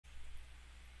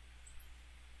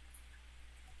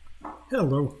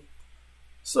Hello.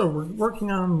 So we're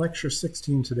working on lecture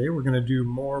 16 today. We're going to do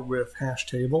more with hash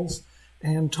tables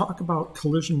and talk about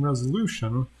collision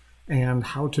resolution and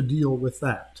how to deal with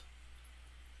that.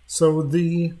 So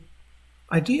the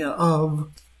idea of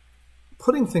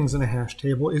putting things in a hash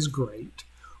table is great.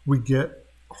 We get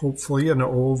hopefully an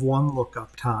O of 1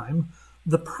 lookup time.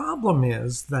 The problem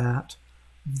is that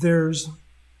there's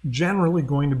generally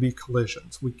going to be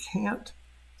collisions. We can't,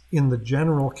 in the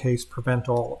general case, prevent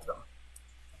all of them.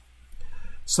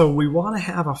 So we want to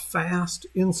have a fast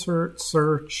insert,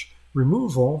 search,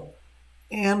 removal,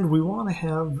 and we want to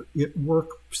have it work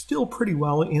still pretty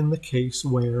well in the case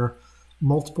where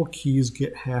multiple keys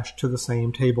get hashed to the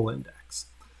same table index.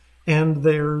 And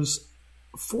there's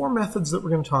 4 methods that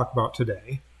we're going to talk about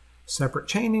today: separate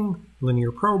chaining,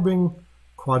 linear probing,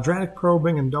 quadratic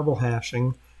probing, and double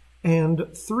hashing. And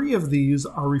 3 of these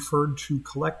are referred to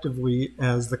collectively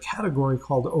as the category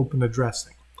called open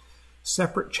addressing.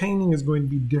 Separate chaining is going to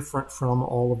be different from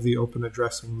all of the open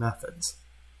addressing methods.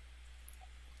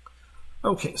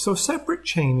 Okay, so separate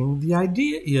chaining, the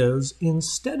idea is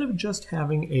instead of just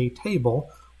having a table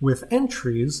with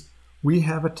entries, we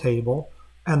have a table,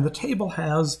 and the table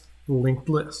has linked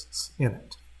lists in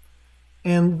it.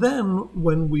 And then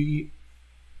when we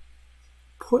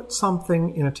put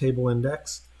something in a table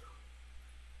index,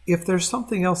 if there's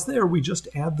something else there, we just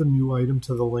add the new item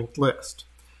to the linked list.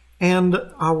 And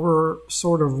our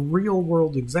sort of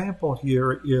real-world example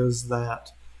here is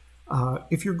that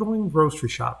if you're going grocery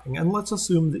shopping, and let's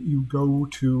assume that you go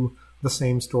to the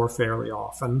same store fairly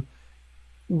often,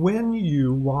 when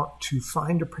you want to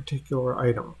find a particular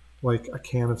item, like a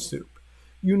can of soup,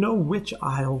 you know which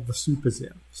aisle the soup is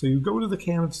in. So you go to the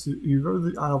can of soup, you go to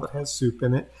the aisle that has soup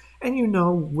in it, and you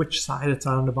know which side it's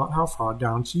on and about how far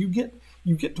down. So you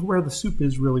get to where the soup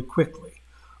is really quickly.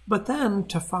 But then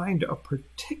to find a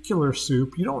particular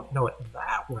soup, you don't know it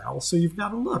that well, so you've got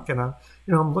to look. And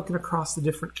I'm looking across the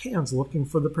different cans, looking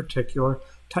for the particular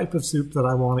type of soup that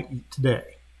I want to eat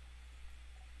today.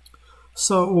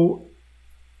 So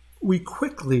we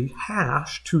quickly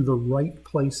hash to the right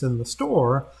place in the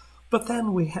store, but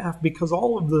then we have, because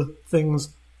all of the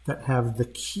things that have the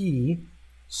key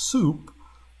soup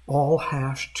all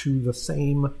hash to the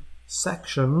same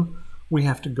section, we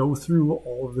have to go through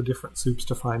all of the different soups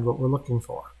to find what we're looking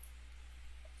for.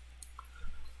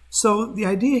 So the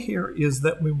idea here is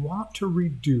that we want to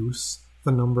reduce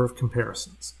the number of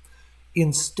comparisons.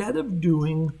 Instead of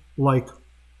doing like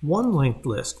one linked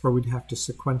list where we'd have to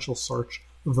sequential search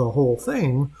the whole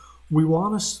thing, we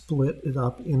want to split it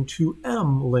up into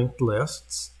M linked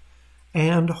lists,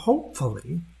 and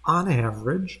hopefully, on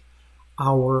average,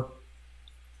 our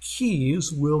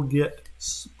keys will get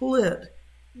split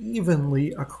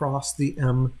evenly across the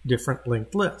M different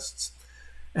linked lists.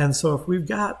 And so if we've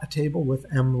got a table with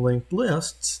M linked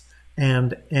lists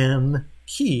and N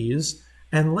keys,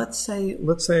 and let's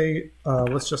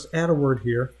just add a word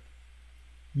here,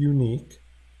 unique.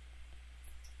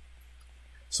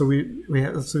 So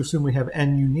let's assume we have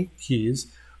N unique keys,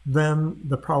 then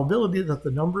the probability that the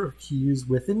number of keys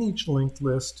within each linked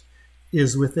list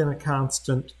is within a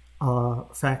constant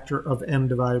factor of N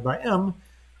divided by M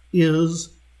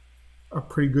is a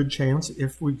pretty good chance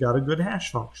if we've got a good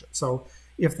hash function. So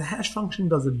if the hash function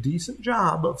does a decent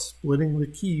job of splitting the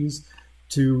keys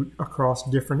across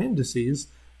different indices,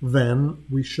 then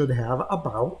we should have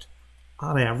about,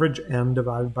 on average, N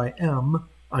divided by M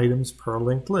items per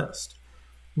linked list.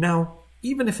 Now,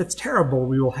 even if it's terrible,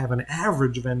 we will have an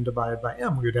average of N divided by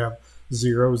M. We would have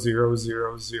 0, 0,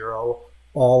 0, 0,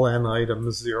 all N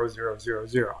items, 0, 0, 0,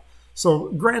 0.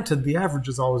 So granted, the average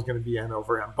is always going to be N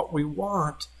over M, but we'd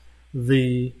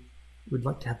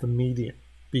like to have the median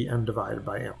be N divided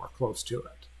by M or close to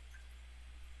it.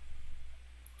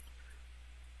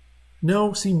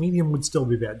 No, see, median would still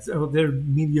be bad. So their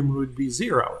median would be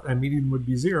 0, and median would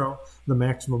be 0, the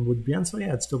maximum would be N, so yeah,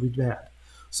 it'd still be bad.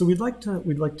 So we'd like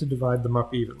to divide them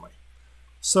up evenly.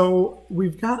 So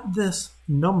we've got this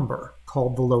number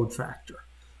called the load factor.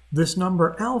 This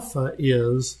number alpha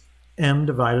is N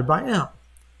divided by M.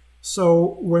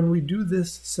 So when we do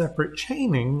this separate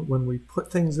chaining, when we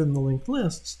put things in the linked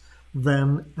lists,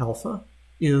 then alpha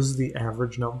is the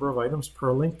average number of items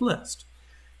per linked list.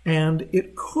 And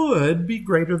it could be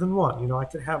greater than 1. You know, I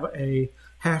could have a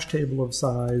hash table of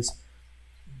size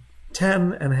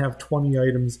 10 and have 20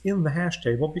 items in the hash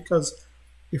table, because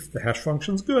if the hash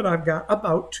function's good, I've got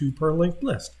about 2 per linked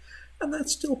list. And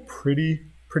that's still pretty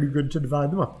good to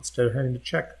divide them up. Instead of having to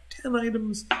check 10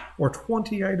 items or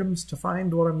 20 items to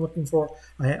find what I'm looking for,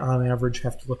 I on average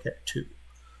have to look at 2.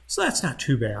 So that's not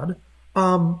too bad.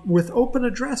 With open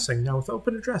addressing, I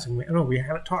know we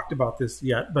haven't talked about this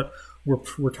yet, but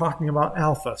we're talking about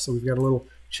alpha, so we've got a little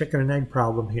chicken and egg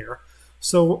problem here.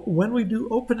 So when we do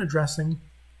open addressing,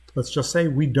 let's just say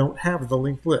we don't have the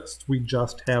linked list, we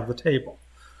just have the table.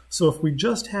 So if we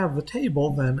just have the table,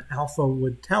 then alpha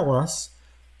would tell us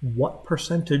what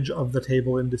percentage of the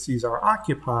table indices are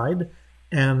occupied,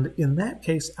 and in that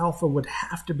case, alpha would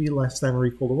have to be less than or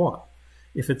equal to 1.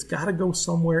 If it's got to go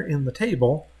somewhere in the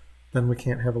table, then we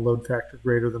can't have a load factor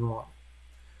greater than 1.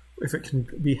 If it can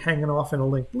be hanging off in a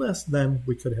linked list, then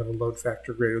we could have a load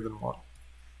factor greater than 1.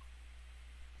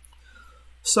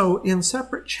 So in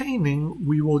separate chaining,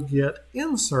 we will get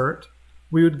insert,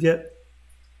 we would get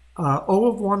O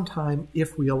of 1 time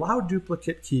if we allow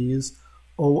duplicate keys,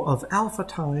 O of alpha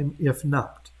time if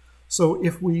not. So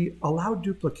if we allow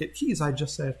duplicate keys, I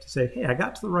just have to say, hey, I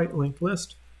got to the right linked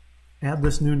list, add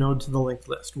this new node to the linked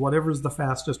list, whatever's the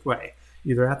fastest way.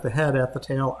 Either at the head, at the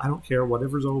tail, I don't care,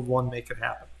 whatever's O of 1, make it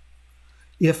happen.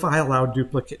 If I allow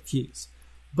duplicate keys.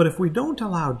 But if we don't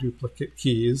allow duplicate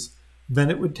keys,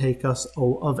 then it would take us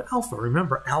O of alpha.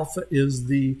 Remember, alpha is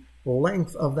the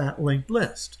length of that linked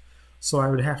list. So I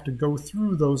would have to go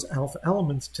through those alpha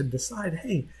elements to decide,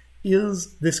 hey,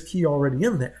 is this key already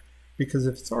in there? Because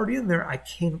if it's already in there, I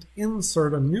can't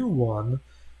insert a new one.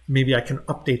 Maybe I can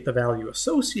update the value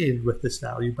associated with this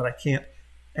value, but I can't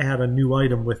add a new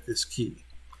item with this key.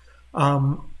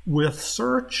 With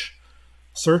search,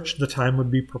 the time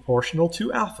would be proportional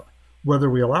to alpha. Whether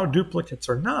we allow duplicates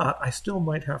or not, I still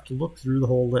might have to look through the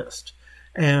whole list.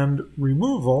 And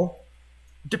removal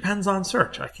depends on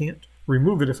search. I can't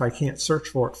remove it if I can't search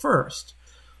for it first.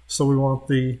 So we want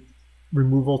the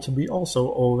removal to be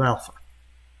also O of alpha.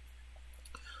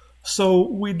 So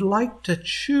we'd like to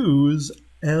choose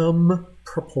M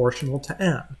proportional to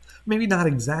N. Maybe not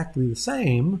exactly the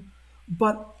same,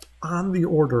 but on the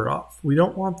order of. We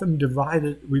don't want them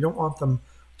divided. We don't want them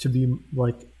to be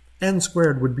like N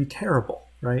squared would be terrible,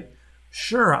 right?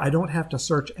 Sure, I don't have to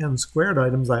search N squared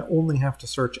items. I only have to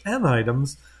search N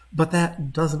items, but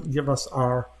that doesn't give us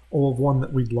our O of 1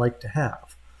 that we'd like to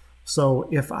have. So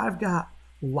if I've got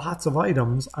lots of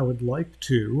items, I would like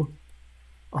to,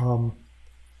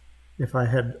 if I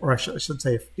had, or I should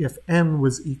say, if N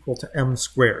was equal to M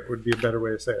squared would be a better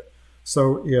way to say it.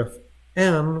 So if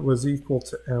N was equal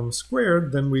to M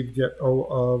squared, then we'd get O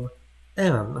of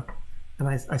N, and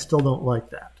I still don't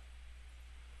like that.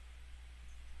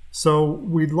 So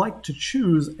we'd like to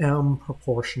choose M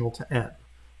proportional to N.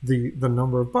 The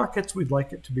number of buckets, we'd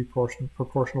like it to be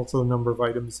proportional to the number of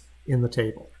items in the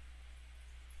table.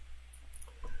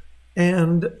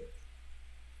 And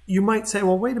you might say,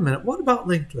 well, wait a minute, what about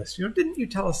linked lists? You know, didn't you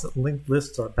tell us that linked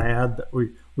lists are bad, that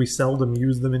we seldom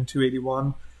use them in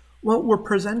 281? Well, we're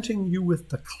presenting you with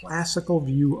the classical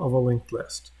view of a linked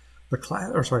list. The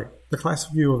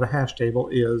classical view of a hash table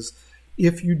is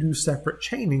if you do separate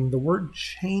chaining, the word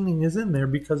chaining is in there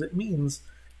because it means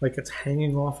like it's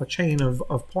hanging off a chain of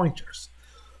pointers.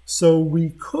 So we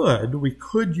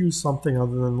could use something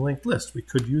other than linked lists. We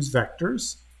could use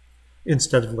vectors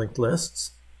instead of linked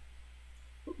lists,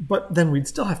 but then we'd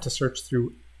still have to search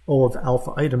through O of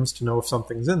alpha items to know if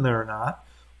something's in there or not.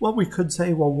 Well, we could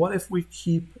say, well, what if we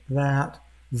keep that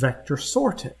vector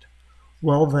sorted?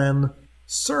 Well, then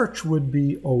search would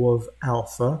be O of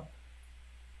alpha,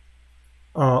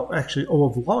 actually O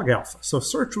of log alpha. So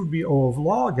search would be O of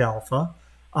log alpha,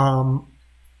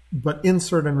 but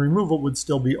insert and removal would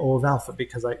still be O of alpha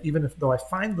because even though I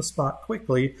find the spot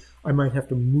quickly, I might have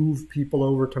to move people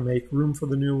over to make room for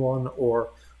the new one or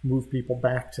move people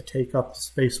back to take up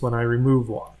space when I remove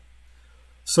one.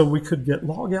 So we could get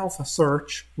log alpha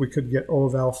search, we could get O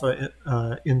of alpha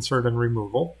insert and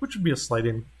removal, which would be a slight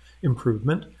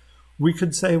improvement. We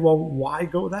could say, well, why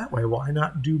go that way? Why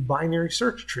not do binary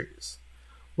search trees?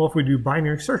 Well, if we do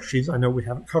binary search trees, I know we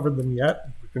haven't covered them yet.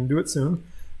 We can do it soon.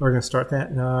 We're going to start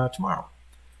that tomorrow.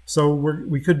 So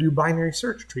we could do binary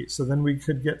search trees. So then we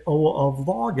could get O of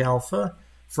log alpha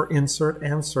for insert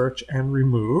and search and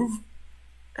remove,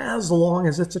 as long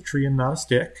as it's a tree and not a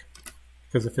stick.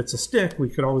 Because if it's a stick, we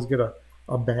could always get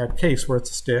a bad case where it's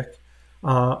a stick.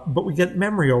 But we get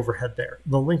memory overhead there.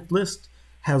 The linked list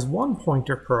has 1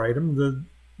 pointer per item.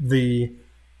 The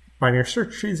binary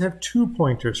search trees have 2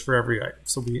 pointers for every item.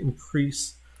 So we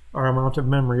increase our amount of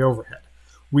memory overhead.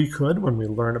 We could, when we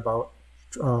learn about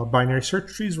binary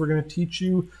search trees, we're going to teach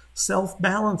you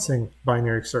self-balancing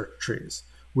binary search trees,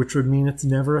 which would mean it's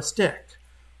never a stick.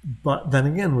 But then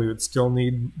again, we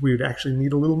would actually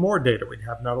need a little more data. We'd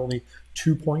have not only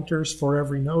 2 pointers for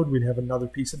every node, we'd have another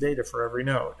piece of data for every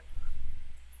node.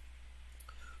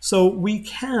 So we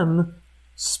can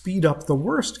speed up the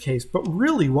worst case, but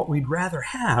really what we'd rather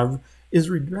have is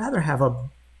we'd rather have a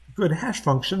good hash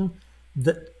function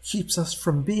that keeps us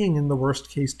from being in the worst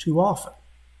case too often,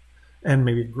 and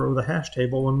maybe grow the hash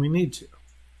table when we need to.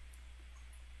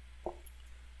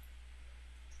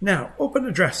 Now, open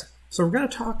addressing. So we're going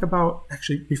to talk about,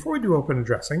 actually, before we do open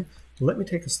addressing, let me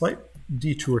take a slight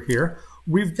detour here.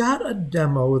 We've got a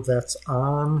demo that's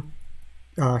on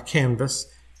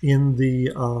Canvas in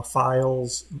the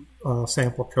files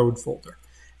sample code folder.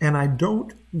 And I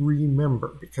don't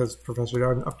remember, because Professor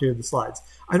Darden updated the slides,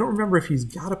 I don't remember if he's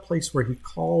got a place where he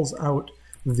calls out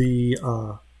the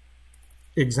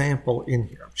example in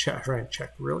here. I'm trying to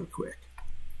check really quick.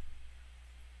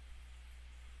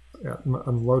 Yeah,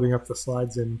 I'm loading up the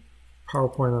slides in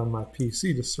PowerPoint on my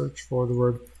PC to search for the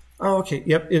word. Oh, okay,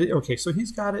 yep, okay, so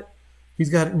he's got it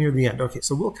near the end. Okay,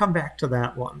 so we'll come back to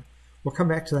that one. We'll come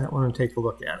back to that one and take a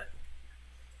look at it.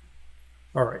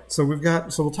 All right, so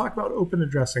we'll talk about open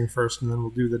addressing first, and then we'll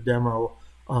do the demo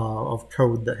of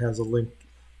code that has a linked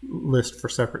list for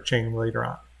separate chaining later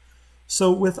on.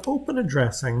 So with open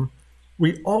addressing,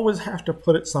 we always have to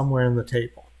put it somewhere in the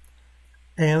table.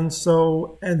 And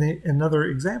so, another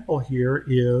example here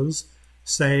is,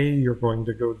 say you're going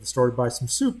to go to the store to buy some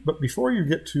soup, but before you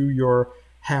get to your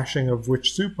hashing of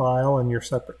which soup aisle and your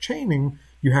separate chaining,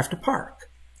 you have to park.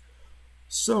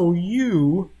 So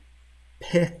you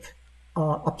pick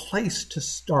a place to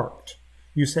start.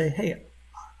 You say, hey,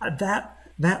 that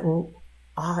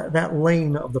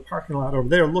lane of the parking lot over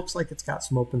there looks like it's got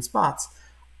some open spots.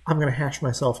 I'm going to hash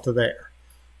myself to there.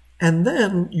 And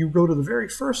then you go to the very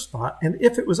first spot, and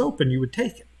if it was open, you would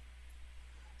take it.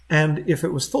 And if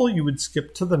it was full, you would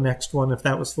skip to the next one. If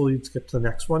that was full, you'd skip to the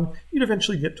next one. You'd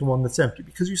eventually get to one that's empty,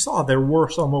 because you saw there were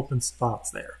some open spots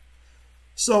there.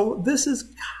 So this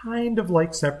is kind of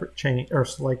like separate chain, or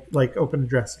like open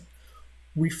addressing.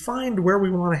 We find where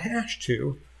we want to hash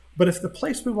to, but if the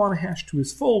place we want to hash to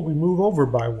is full, we move over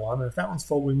by one. And if that one's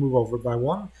full, we move over by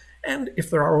one. And if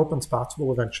there are open spots,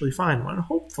 we'll eventually find one.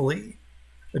 Hopefully,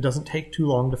 it doesn't take too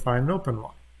long to find an open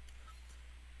one.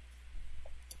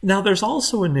 Now, there's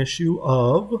also an issue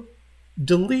of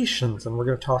deletions, and we're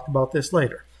going to talk about this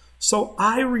later. So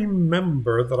I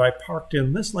remember that I parked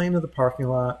in this lane of the parking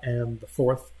lot, and the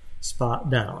fourth spot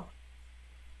down,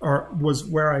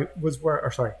 the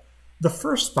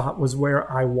first spot was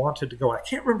where I wanted to go. I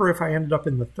can't remember if I ended up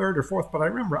in the third or fourth, but I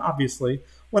remember, obviously,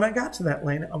 when I got to that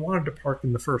lane, I wanted to park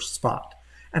in the first spot.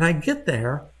 And I get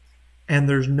there, and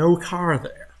there's no car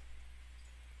there.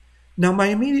 Now, my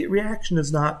immediate reaction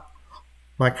is not,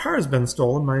 my car has been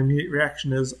stolen. My immediate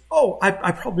reaction is, oh,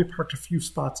 I probably parked a few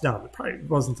spots down. It probably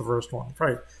wasn't the first one.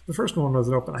 The first one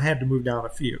wasn't open. I had to move down a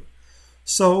few.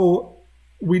 So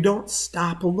we don't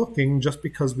stop looking just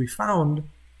because we found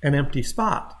an empty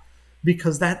spot,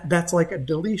 because that's like a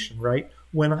deletion, right?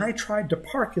 When I tried to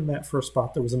park in that first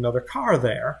spot, there was another car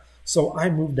there. So I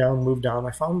moved down,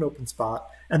 I found an open spot,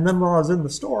 and then while I was in the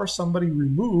store, somebody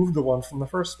removed the one from the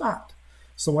first spot.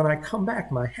 So when I come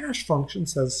back, my hash function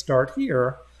says start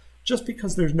here. Just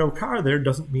because there's no car there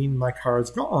doesn't mean my car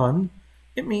is gone.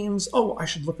 It means, oh, I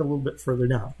should look a little bit further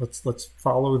down. Let's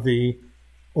follow the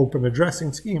open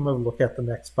addressing scheme of look at the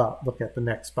next spot, look at the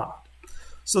next spot.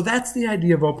 So that's the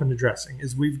idea of open addressing,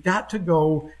 is we've got to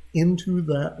go into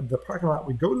the parking lot.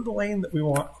 We go to the lane that we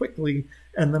want quickly,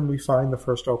 and then we find the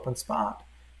first open spot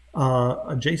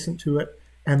adjacent to it.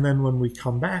 And then when we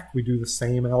come back, we do the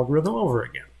same algorithm over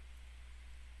again.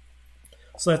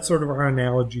 So that's sort of our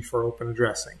analogy for open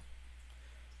addressing.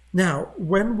 Now,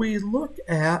 when we look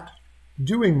at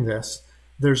doing this,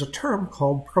 there's a term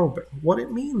called probing. What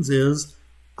it means is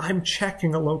I'm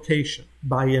checking a location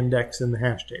by index in the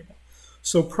hash table.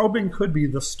 So probing could be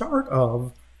the start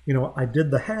of, I did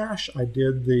the hash, I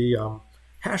did the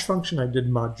hash function, I did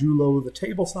modulo the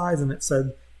table size, and it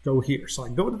said go here. So I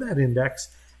go to that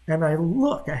index, and I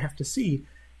look, I have to see,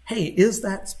 hey, is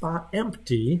that spot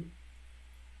empty?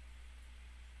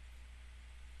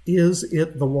 Is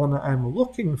it the one I'm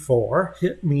looking for?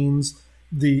 Hit means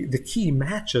the key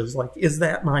matches, like, is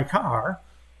that my car?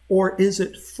 Or is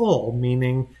it full,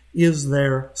 meaning, is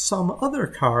there some other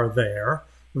car there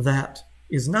that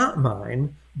is not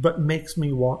mine, but makes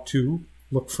me want to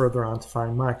look further on to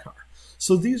find my car?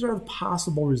 So these are the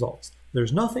possible results.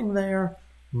 There's nothing there,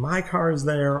 my car is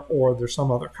there, or there's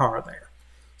some other car there.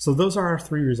 So those are our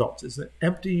three results. Is it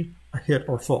empty, a hit,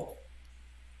 or full?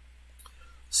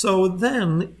 So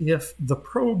then if the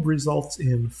probe results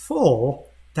in full,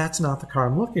 that's not the car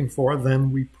I'm looking for,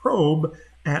 then we probe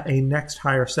at a next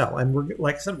higher cell. And we're,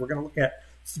 like I said, we're going to look at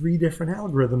three different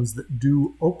algorithms that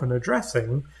do open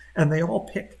addressing, and they all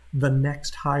pick the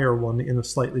next higher one in a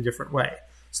slightly different way.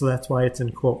 So that's why it's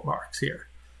in quote marks here.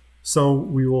 So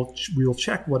we will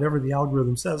check whatever the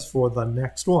algorithm says for the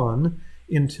next one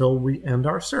until we end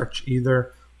our search.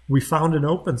 Either we found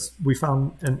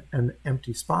an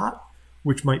empty spot,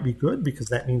 which might be good because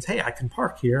that means, hey, I can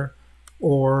park here,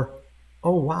 or,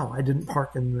 oh wow, I didn't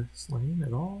park in this lane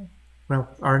at all. Well,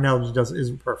 our analogy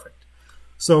isn't perfect.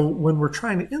 So when we're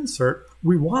trying to insert,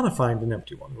 we want to find an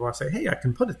empty one. We want to say, hey, I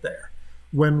can put it there.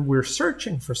 When we're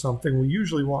searching for something, we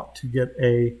usually want to get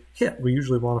a hit. We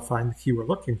usually want to find the key we're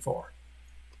looking for.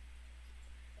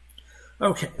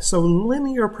 Okay, so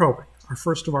linear probing, our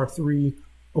first of our 3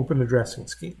 open addressing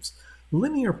schemes.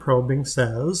 Linear probing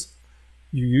says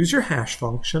you use your hash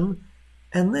function,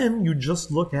 and then you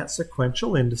just look at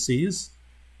sequential indices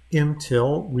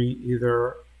until we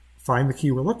either find the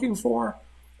key we're looking for,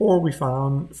 or we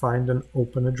find an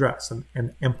open address,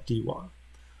 an empty one.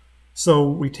 So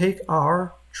we take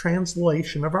our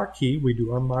translation of our key, we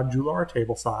do our modulo, our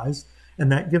table size,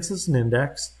 and that gives us an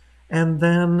index. And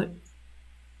then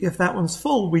if that one's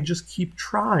full, we just keep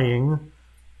trying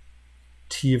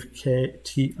t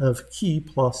of key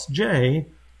plus j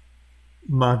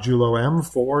modulo m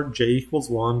for j equals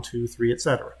 1, 2, 3,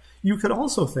 etc. You could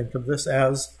also think of this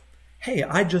as, hey,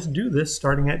 I just do this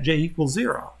starting at j equals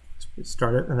 0.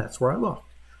 Start it, and that's where I look.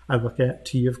 I look at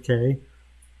t of k,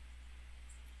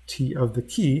 t of the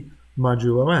key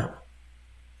modulo m.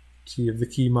 T of the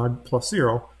key mod plus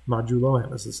 0 modulo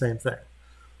m is the same thing.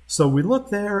 So we look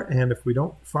there, and if we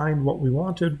don't find what we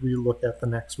wanted, we look at the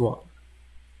next one.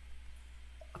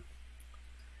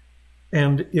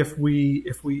 And if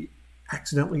we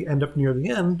accidentally end up near the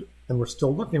end and we're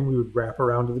still looking, we would wrap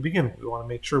around to the beginning. We want to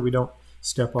make sure we don't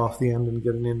step off the end and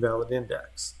get an invalid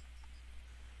index.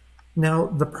 Now,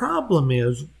 the problem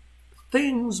is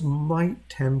things might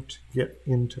tend to get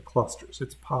into clusters.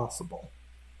 It's possible.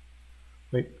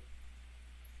 Wait.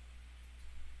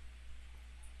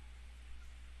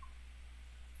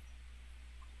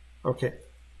 Okay,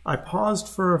 I paused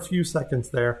for a few seconds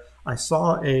there. I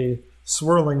saw a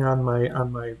swirling on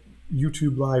my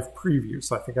YouTube live preview,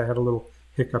 so I think I had a little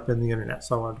hiccup in the internet,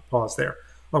 so I wanted to pause there.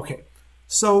 Okay,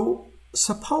 so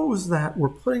suppose that we're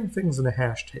putting things in a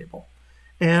hash table,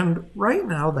 and right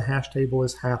now the hash table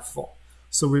is half full.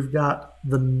 So we've got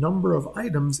the number of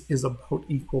items is about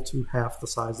equal to half the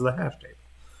size of the hash table.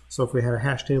 So if we had a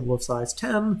hash table of size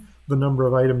 10, the number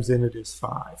of items in it is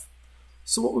 5.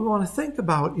 So what we want to think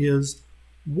about is,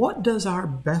 what does our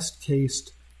best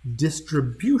case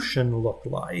distribution look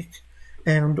like,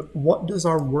 and what does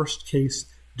our worst case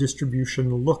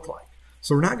distribution look like?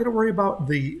 So we're not going to worry about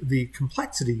the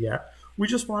complexity yet. We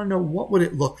just want to know, what would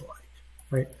it look like,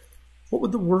 right? What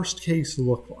would the worst case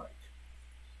look like?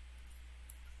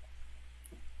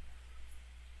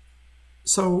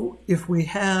 So if we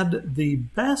had the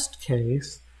best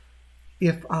case,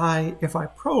 if I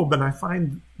probe and I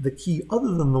find the key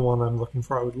other than the one I'm looking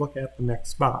for, I would look at the next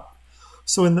spot.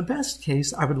 So in the best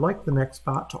case, I would like the next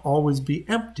spot to always be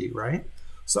empty, right?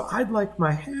 So I'd like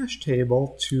my hash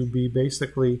table to be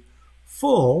basically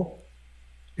full,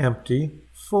 empty,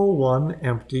 full 1,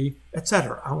 empty,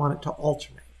 etc. I want it to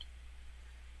alternate.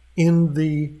 In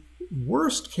the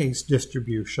worst case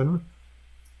distribution,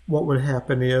 what would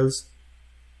happen is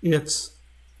it's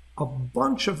a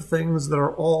bunch of things that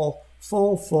are all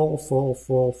full, full, full,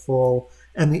 full, full,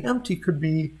 and the empty could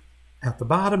be at the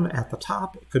bottom, at the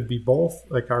top. It could be both,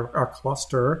 like our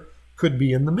cluster could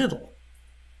be in the middle.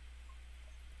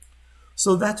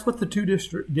 So that's what the two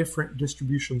different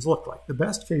distributions look like. The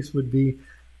best case would be,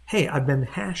 hey, I've been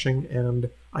hashing and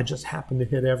I just happen to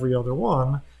hit every other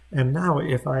one, and now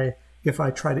if I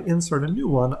try to insert a new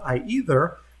one, I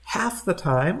either half the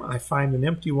time I find an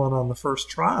empty one on the first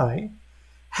try,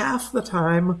 half the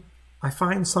time I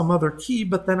find some other key,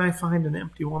 but then I find an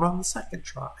empty one on the second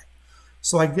try.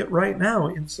 So I get right now,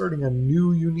 inserting a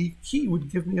new unique key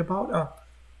would give me about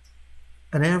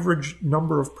an average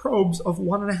number of probes of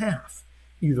 1.5.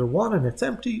 Either 1 and it's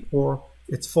empty, or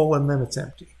it's full and then it's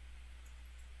empty.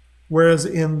 Whereas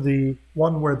in the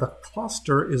one where the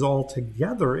cluster is all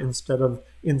together instead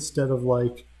of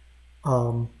like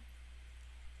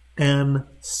n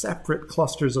separate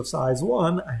clusters of size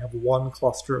 1, I have one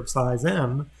cluster of size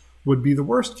n, would be the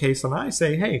worst case, and I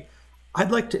say, hey, I'd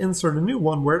like to insert a new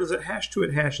one. Where does it hash to?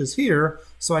 It hashes here.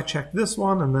 So I check this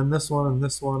one, and then this one, and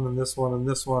this one, and this one, and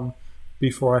this one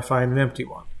before I find an empty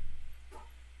one.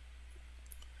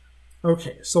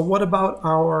 Okay, so what about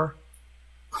our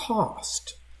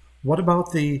cost? What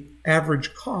about the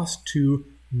average cost to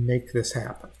make this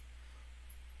happen?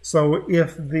 So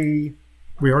if we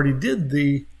already did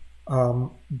the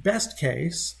best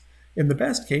case, in the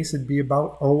best case it'd be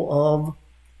about O of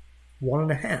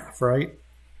 1.5, right?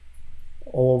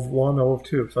 O of 1, O of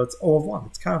 2. So it's O of 1,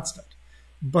 it's constant.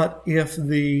 But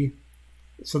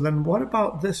so then what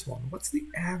about this one? What's the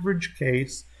average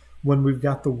case when we've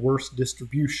got the worst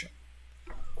distribution?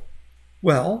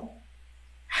 Well,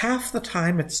 half the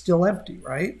time it's still empty,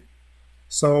 right?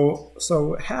 So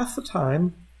half the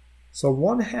time, so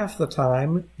 1/2 the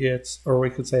time it's, or we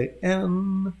could say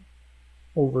n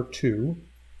over 2.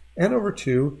 N over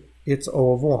 2, it's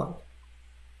O of 1.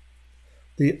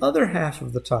 The other half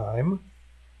of the time,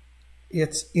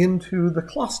 it's into the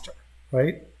cluster,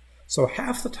 right? So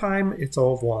half the time it's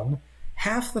O of 1,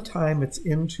 half the time it's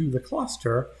into the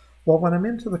cluster. Well, when I'm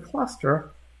into the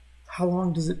cluster, how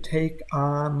long does it take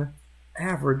on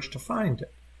average to find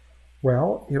it?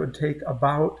 Well, it would take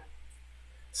about,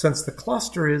 since the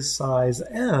cluster is size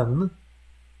n,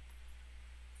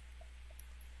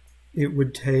 it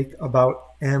would take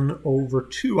about n over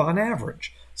 2 on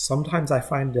average. Sometimes I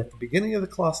find it at the beginning of the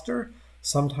cluster,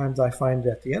 sometimes I find it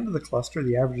at the end of the cluster.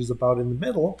 The average is about in the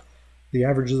middle. The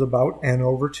average is about n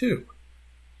over 2.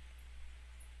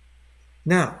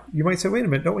 Now, you might say, wait a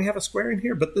minute, don't we have a square in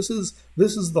here? But this is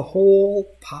the whole,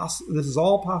 this is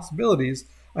all possibilities.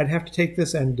 I'd have to take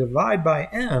this and divide by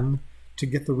n to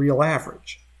get the real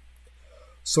average.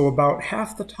 So about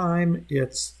half the time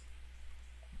it's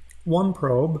 1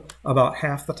 probe, about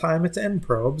half the time it's n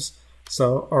probes,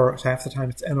 or half the time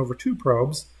it's n over 2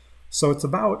 probes, so it's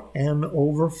about n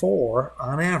over 4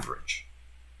 on average.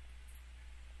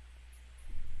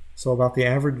 So about the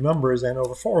average number is n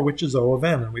over 4, which is O of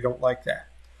n, and we don't like that.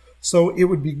 So it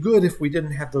would be good if we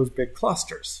didn't have those big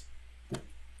clusters.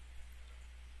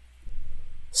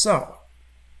 So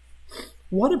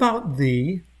what about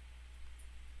the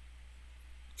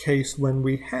case when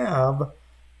we have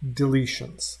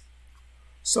deletions?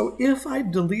 So if I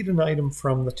delete an item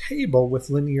from the table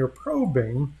with linear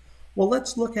probing, well,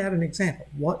 let's look at an example.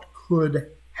 What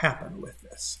could happen with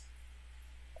this?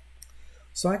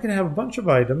 So I can have a bunch of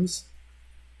items,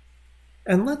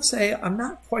 and let's say I'm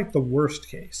not quite the worst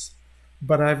case,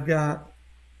 but I've got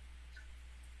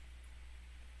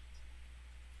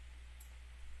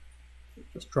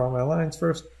just draw my lines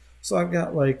first. So I've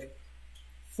got like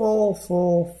full,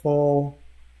 full, full,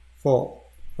 full,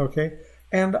 okay?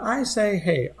 And I say,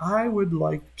 hey, I would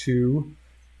like to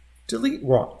delete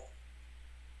one.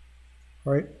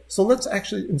 All right, so let's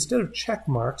actually, instead of check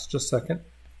marks, just a second,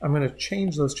 I'm going to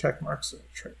change those check marks,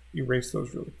 erase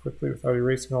those really quickly without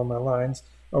erasing all my lines.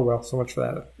 Oh well, so much for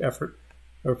that effort.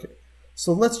 Okay,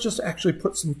 so let's just actually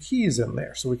put some keys in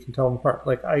there so we can tell them apart.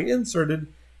 Like I inserted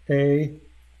A,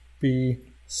 B,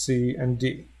 C, and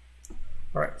D.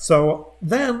 All right, so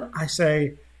then I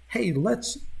say, hey,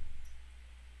 let's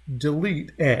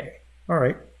delete A. All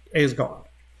right, A is gone.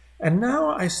 And now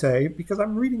I say, because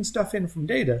I'm reading stuff in from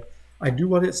data, I do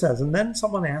what it says. And then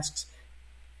someone asks,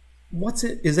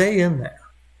 is A in there?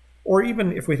 Or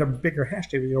even if we have a bigger hash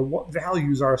table, you know, what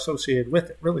values are associated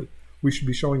with it? Really, we should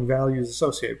be showing values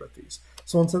associated with these.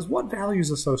 Someone says, what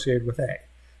values associated with A?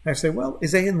 And I say, well,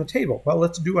 is A in the table? Well,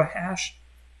 let's do a hash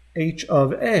H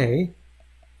of A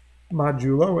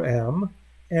modulo M,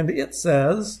 and it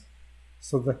says,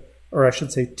 or I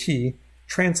should say T,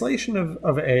 translation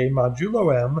of A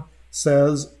modulo M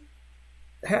says,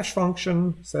 hash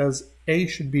function says A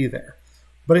should be there.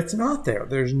 But it's not there.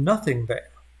 There's nothing there.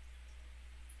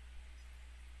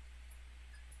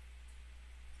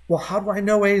 Well, how do I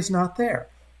know A is not there?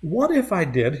 What if I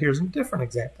did, here's a different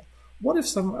example. What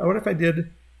if I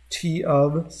did T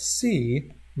of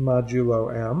C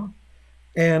modulo M,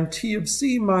 and T of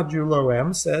C modulo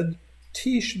M said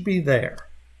T should be there?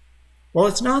 Well,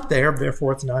 it's not there,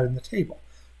 therefore it's not in the table.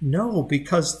 No,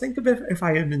 because think of it if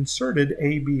I had inserted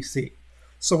A, B, C.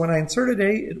 So when I inserted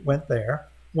A, it went there.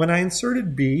 When I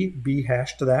inserted B, B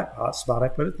hashed to that spot, I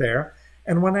put it there.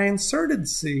 And when I inserted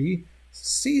C,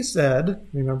 C said,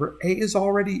 remember, A is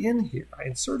already in here. I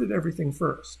inserted everything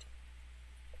first.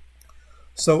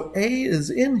 So A is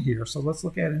in here, so let's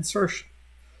look at insertion.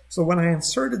 So when I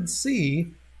inserted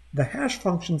C, the hash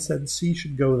function said C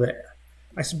should go there.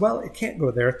 I said, well, it can't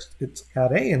go there. It's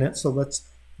got A in it, so let's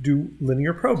do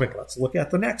linear probing. Let's look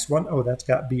at the next one. Oh, that's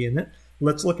got B in it.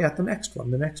 Let's look at the next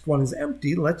one. The next one is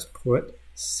empty. Let's put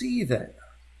C there.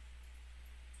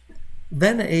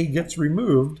 Then A gets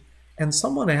removed, and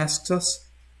someone asks us,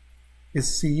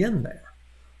 is C in there?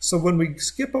 So when we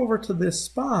skip over to this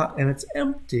spot and it's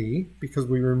empty because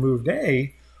we removed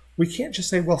A, we can't just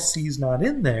say, well, C's not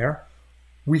in there.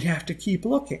 We have to keep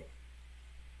looking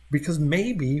because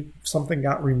maybe something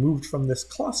got removed from this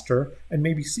cluster and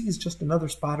maybe C is just another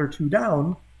spot or two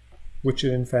down, which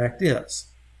it in fact is.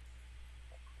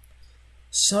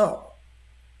 So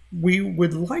We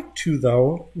would like to,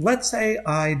 though, let's say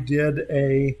I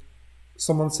did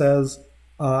someone says,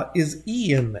 is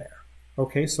E in there?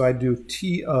 Okay, so I do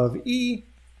T of E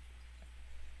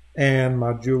and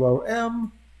modulo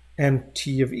M, and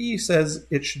T of E says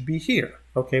it should be here.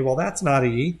 Okay, well, that's not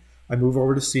E. I move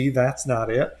over to C, that's not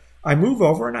it. I move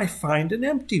over and I find an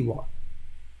empty one.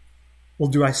 Well,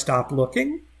 do I stop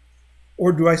looking?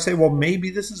 Or do I say, well, maybe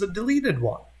this is a deleted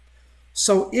one?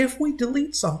 So if we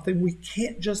delete something, we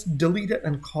can't just delete it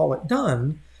and call it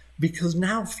done, because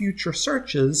now future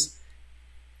searches,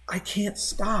 I can't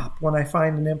stop when I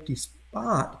find an empty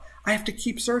spot. I have to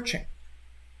keep searching.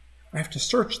 I have to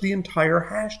search the entire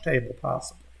hash table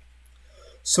possibly.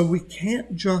 So we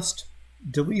can't just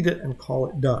delete it and call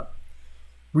it done.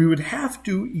 We would have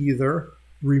to either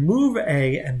remove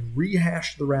A and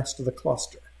rehash the rest of the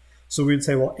cluster. So we'd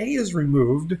say, well, A is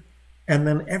removed, and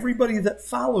then everybody that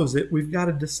follows it, we've got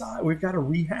to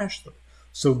rehash them.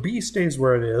 So B stays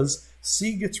where it is,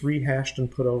 C gets rehashed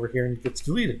and put over here and gets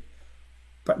deleted.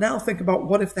 But now think about,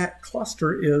 what if that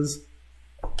cluster is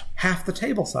half the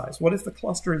table size? What if the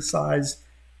cluster is size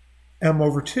M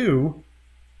over 2,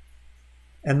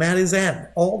 and that is N?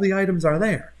 All the items are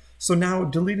there. So now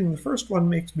deleting the first one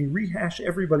makes me rehash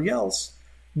everybody else.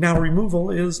 Now removal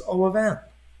is O of N.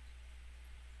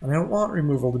 And I don't want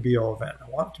removal to be O of N. I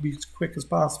want it to be as quick as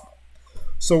possible.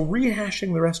 So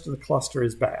rehashing the rest of the cluster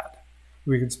is bad.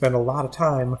 We could spend a lot of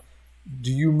time.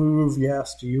 Do you move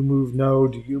yes? Do you move no?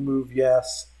 Do you move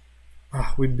yes?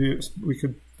 We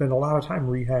could spend a lot of time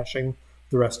rehashing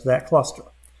the rest of that cluster.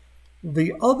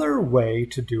 The other way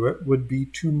to do it would be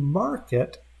to mark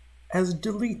it as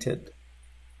deleted.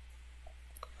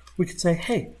 We could say,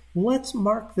 hey, let's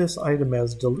mark this item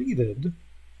as deleted,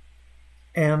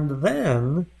 and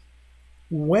then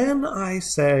when I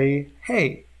say,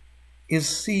 hey, is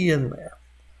C in there?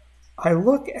 I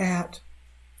look at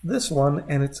this one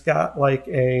and it's got like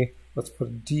let's put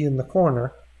a D in the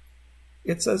corner.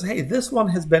 It says, hey, this one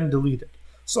has been deleted.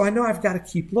 So I know I've got to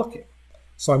keep looking.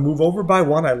 So I move over by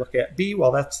 1, I look at B.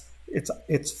 Well,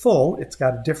 it's full. It's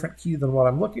got a different key than what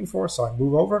I'm looking for. So I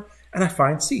move over and I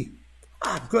find C.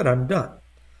 Good, I'm done.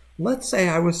 Let's say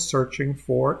I was searching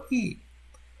for E.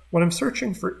 When I'm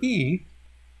searching for E,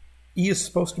 E is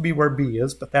supposed to be where B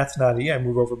is, but that's not E. I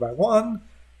move over by 1.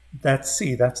 That's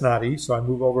C, that's not E. So I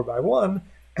move over by 1,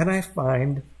 and I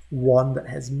find one that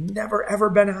has never, ever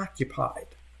been occupied.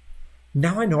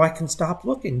 Now I know I can stop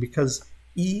looking because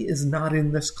E is not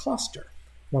in this cluster.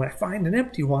 When I find an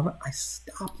empty one, I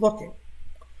stop looking.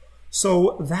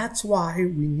 So that's why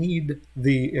we need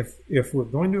if we're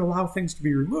going to allow things to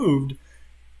be removed,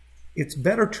 it's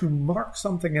better to mark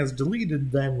something as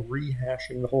deleted than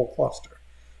rehashing the whole cluster.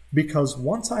 Because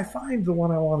once I find the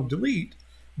one I want to delete,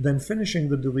 then finishing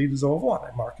the delete is O of 1.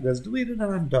 I mark it as deleted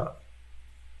and I'm done.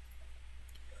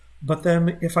 But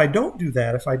then if I don't do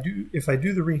that, if I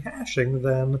do the rehashing,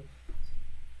 then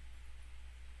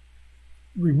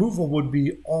removal would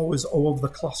be always O of the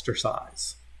cluster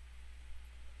size.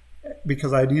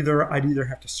 Because I'd either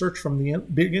have to search from the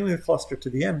beginning of the cluster to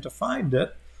the end to find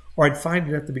it, or I'd find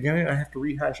it at the beginning and I have to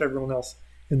rehash everyone else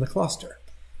in the cluster.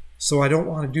 So I don't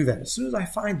want to do that. As soon as I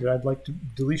find it, I'd like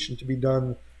deletion to be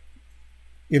done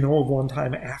in O of 1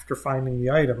 time after finding the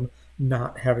item,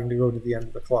 not having to go to the end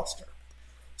of the cluster.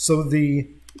 So the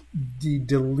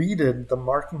deleted, the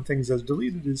marking things as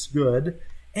deleted is good,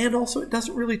 and also it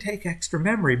doesn't really take extra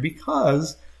memory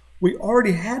because we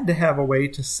already had to have a way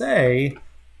to say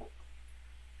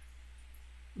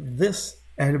this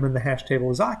item in the hash table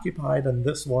is occupied and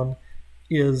this one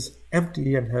is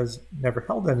empty and has never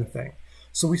held anything.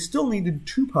 So we still needed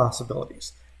 2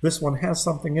 possibilities. This one has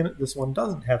something in it, this one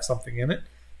doesn't have something in it.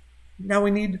 Now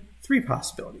we need 3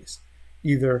 possibilities.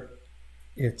 Either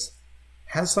it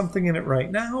has something in it right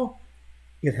now,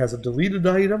 it has a deleted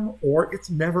item, or it's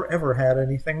never ever had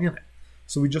anything in it.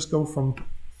 So we just go from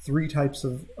 2 types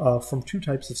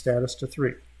of status to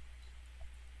 3.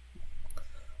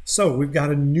 So we've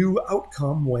got a new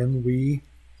outcome when we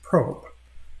probe.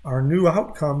 Our new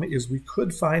outcome is we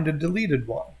could find a deleted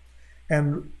one.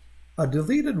 And a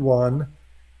deleted one,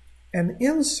 an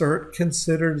insert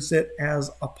considers it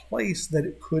as a place that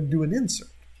it could do an insert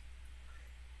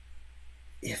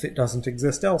if it doesn't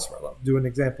exist elsewhere. I'll do an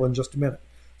example in just a minute.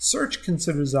 Search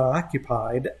considers it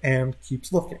occupied and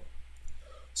keeps looking.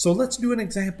 So let's do an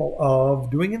example of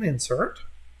doing an insert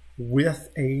with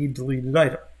a deleted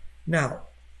item. Now,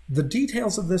 the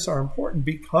details of this are important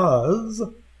because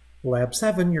Lab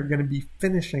 7, you're going to be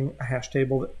finishing a hash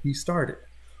table that we started.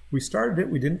 We started it,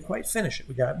 we didn't quite finish it.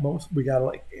 We got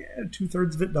like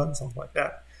 2/3 of it done, something like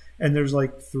that. And there's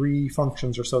like 3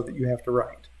 functions or so that you have to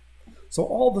write. So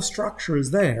all the structure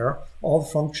is there, all the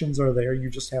functions are there, you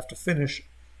just have to finish,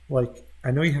 like,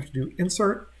 I know you have to do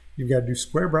insert, you've got to do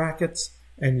square brackets,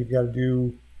 and you've got to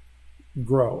do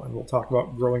grow, and we'll talk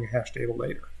about growing a hash table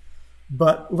later.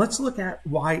 But let's look at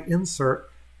why insert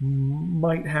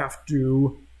might have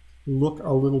to look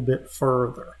a little bit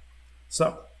further.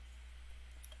 So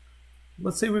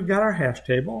let's say we've got our hash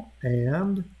table,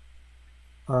 and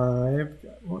I've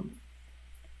got one.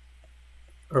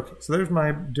 Okay, so there's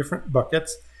my different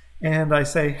buckets, and I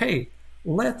say, hey,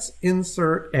 let's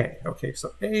insert A. Okay,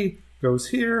 so A goes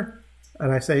here,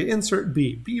 and I say insert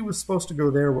B. B was supposed to go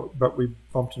there, but we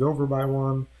bumped it over by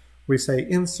one. We say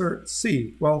insert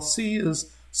C. Well, C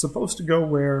is supposed to go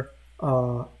where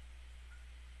A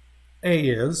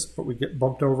is, but we get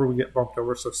bumped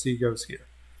over, so C goes here.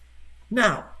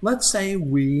 Now, let's say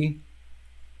we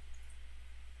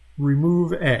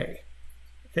remove A.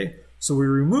 Okay, so we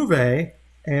remove A,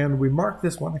 and we mark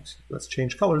this one, let's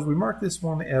change colors, we mark this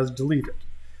one as deleted.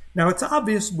 Now it's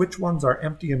obvious which ones are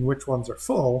empty and which ones are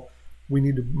full. We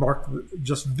need to mark,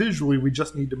 just visually, we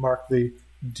just need to mark the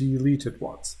deleted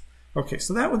ones. Okay,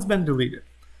 so that one's been deleted.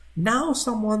 Now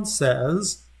someone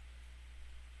says,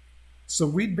 so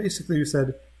we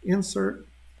said insert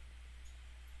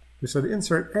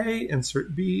A,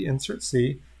 insert B, insert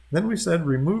C, then we said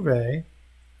remove A,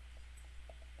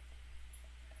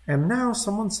 and now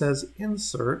someone says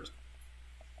insert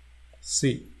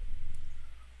C.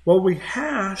 Well, we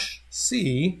hash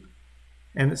C,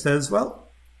 and it says, well,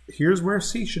 here's where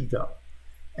C should go,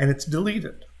 and it's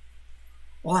deleted.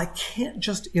 Well, I can't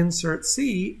just insert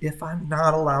C if I'm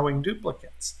not allowing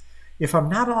duplicates. If I'm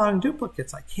not allowing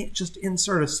duplicates, I can't just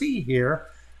insert a C here.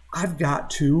 I've got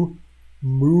to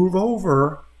move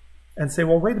over and say,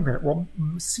 well, wait a minute. Well,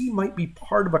 C might be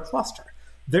part of a cluster.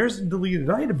 There's a deleted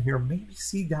item here. Maybe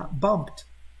C got bumped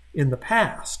in the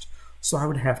past, so I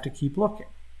would have to keep looking.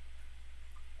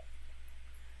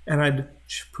 And I'd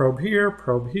probe here,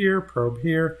 probe here, probe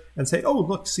here, and say, oh,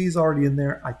 look, C's already in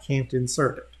there. I can't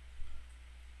insert it.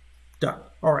 Done.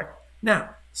 All right.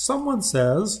 Now, someone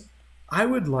says, I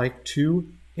would like to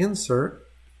insert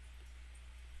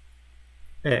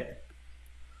A.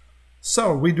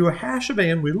 So we do a hash of A,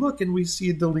 and we look, and we see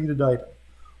a deleted item.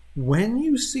 When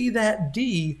you see that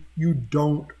D, you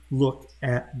don't look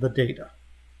at the data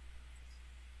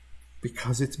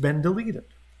because it's been deleted.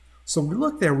 So we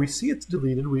look there, we see it's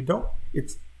deleted,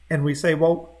 and we say,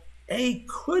 well, A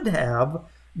could have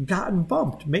gotten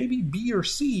bumped. Maybe B or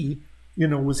C,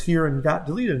 was here and got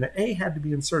deleted, and A had to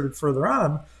be inserted further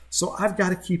on, so I've got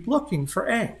to keep looking for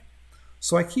A.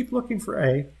 So I keep looking for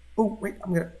A. Oh, wait,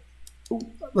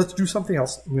 let's do something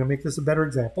else. I'm gonna make this a better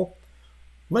example.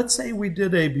 Let's say we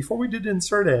did before we did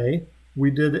insert A,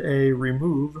 we did a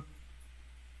remove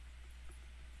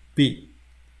B.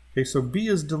 Okay, so B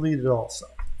is deleted also.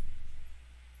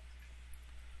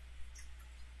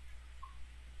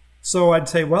 So I'd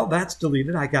say, well, that's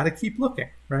deleted. I got to keep looking,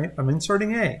 right? I'm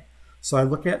inserting A. So I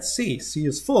look at C. C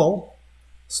is full.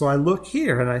 So I look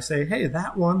here and I say, hey,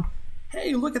 that one,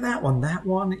 hey, look at that one. That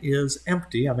one is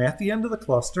empty. I'm at the end of the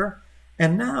cluster.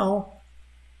 And now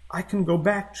I can go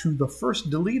back to the first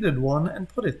deleted one and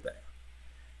put it there.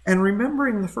 And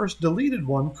remembering the first deleted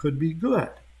one could be good.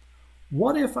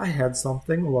 What if I had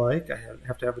something like, I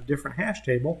have to have a different hash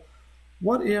table.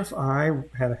 What if I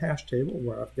had a hash table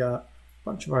where I've got a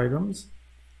bunch of items,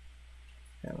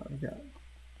 and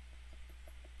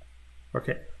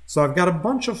okay, so I've got a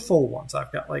bunch of full ones.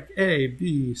 I've got like A,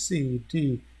 B, C,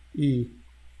 D, E,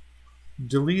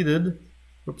 deleted,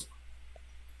 oops.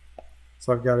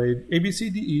 So I've got a B,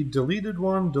 C, D, E, deleted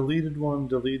one, deleted one,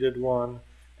 deleted one,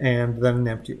 and then an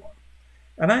empty one.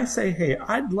 And I say, hey,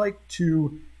 I'd like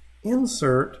to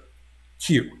insert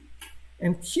Q.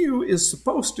 And Q is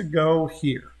supposed to go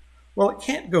here. Well, it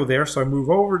can't go there, so I move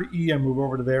over to E, I move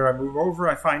over to there, I move over,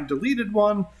 I find deleted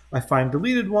one, I find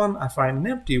deleted one, I find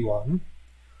an empty one.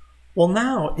 Well,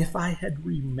 now, if I had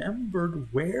remembered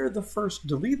where the first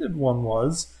deleted one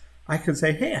was, I could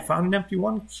say, hey, I found an empty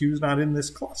one, Q's not in this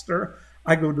cluster.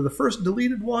 I go to the first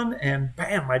deleted one, and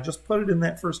bam, I just put it in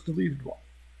that first deleted one.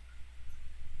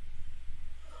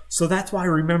 So that's why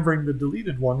remembering the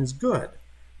deleted one is good,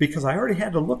 because I already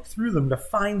had to look through them to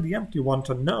find the empty one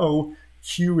to know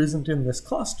Q isn't in this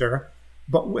cluster.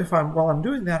 But while I'm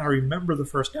doing that, I remember the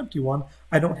first empty one.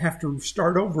 I don't have to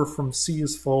start over from C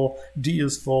is full, D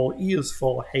is full, E is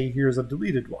full. Hey, here's a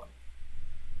deleted one.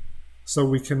 So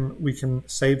we can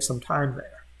save some time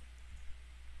there.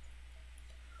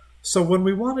 So when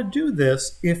we want to do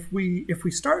this, if we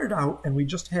started out and we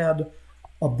just had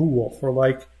a bool for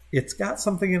like it's got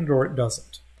something in it or it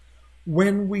doesn't,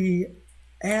 when we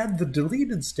add the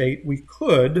deleted state, we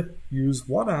could use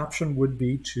one option would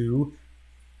be to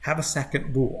have a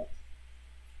second bool.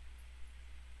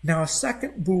 Now, a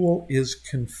second bool is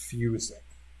confusing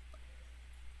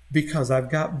because I've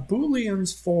got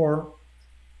booleans for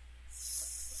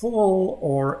full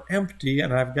or empty,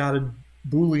 and I've got a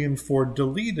boolean for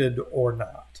deleted or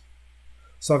not.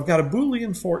 So I've got a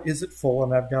boolean for is it full,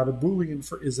 and I've got a boolean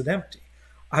for is it empty.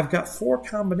 I've got 4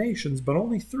 combinations, but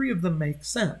only 3 of them make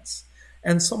sense.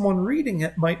 And someone reading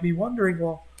it might be wondering,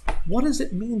 well, what does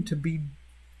it mean to be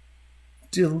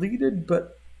deleted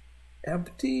but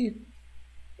empty?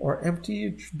 Or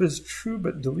empty is true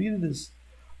but deleted is...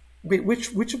 Wait,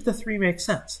 which of the 3 makes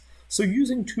sense? So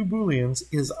using 2 booleans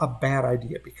is a bad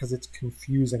idea because it's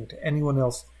confusing to anyone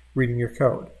else reading your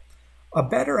code. A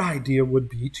better idea would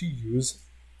be to use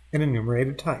an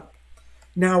enumerated type.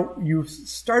 Now, you've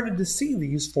started to see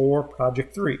these for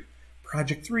Project 3.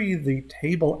 Project 3, the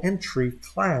table entry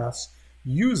class,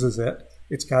 uses it.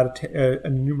 It's got an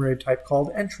enumerated type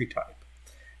called entry type.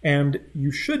 And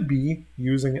you should be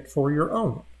using it for your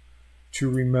own to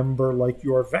remember like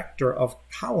your vector of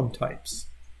column types.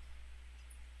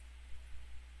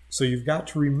 So you've got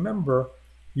to remember,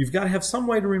 you've got to have some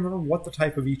way to remember what the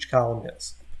type of each column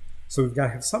is. So we've got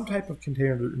to have some type of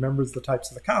container that remembers the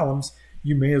types of the columns.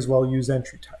 You may as well use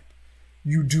entry type.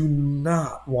 You do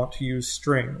not want to use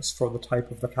strings for the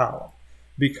type of the column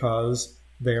because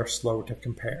they are slow to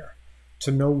compare.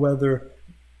 To know whether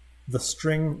the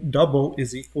string double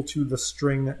is equal to the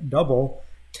string double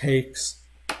takes,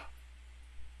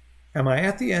 am I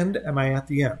at the end? Am I at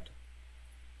the end?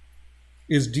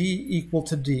 Is D equal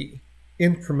to D?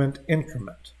 Increment,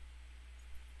 increment.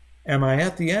 Am I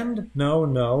at the end? No,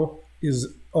 no.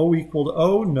 Is O equal to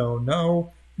O? No,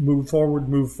 no. Move forward,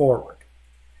 move forward.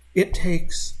 It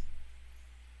takes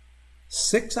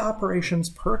 6 operations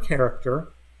per character,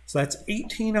 so that's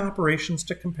 18 operations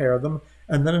to compare them,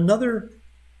 and then another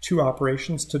 2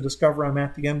 operations to discover I'm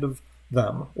at the end of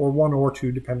them, or 1 or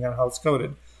 2, depending on how it's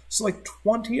coded. So like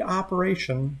 20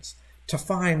 operations to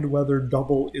find whether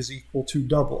double is equal to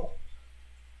double.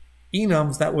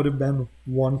 Enums, that would have been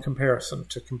 1 comparison.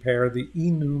 To compare the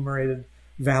enumerated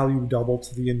value double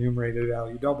to the enumerated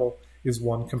value double is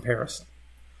 1 comparison.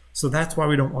 So that's why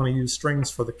we don't want to use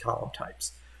strings for the column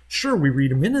types. Sure, we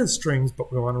read them in as strings, but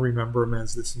we want to remember them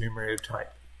as this enumerated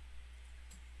type.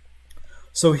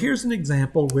 So here's an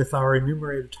example with our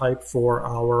enumerated type for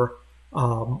our,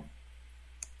 our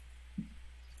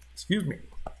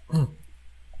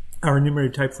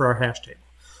enumerated type for our hash table.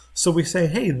 So we say,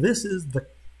 hey, this is the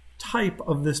type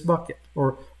of this bucket,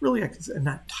 or really,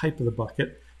 not type of the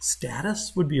bucket.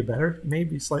 Status would be a better,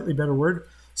 maybe slightly better word.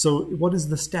 So what is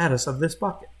the status of this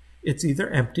bucket? It's either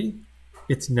empty,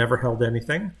 it's never held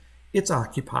anything, it's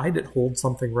occupied, it holds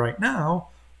something right now,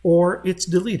 or it's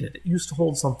deleted. It used to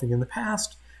hold something in the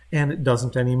past, and it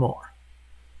doesn't anymore.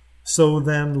 So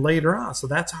then later on, so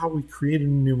that's how we create an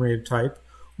enumerated type.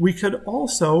 We could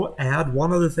also add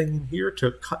one other thing in here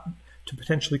to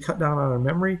potentially cut down on our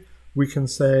memory. We can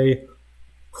say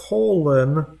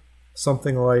colon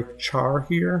something like char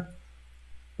here,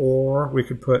 or we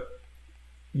could put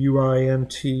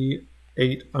uint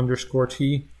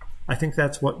 8_t. I think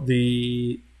that's what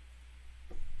the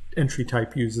entry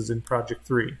type uses in Project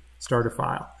 3 starter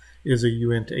file, is a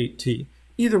uint 8t.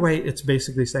 Either way, it's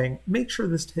basically saying make sure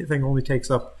this thing only takes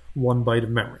up 1 byte of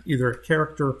memory, either a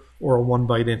character or a 1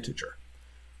 byte integer.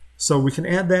 So we can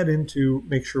add that in to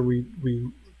make sure we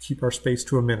keep our space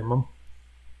to a minimum.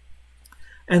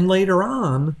 And later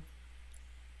on,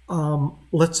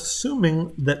 let's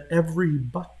assuming that every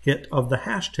bucket of the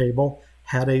hash table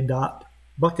had a dot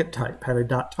bucket type, had a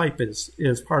dot type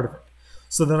is part of it.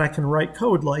 So then I can write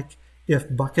code like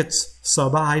if buckets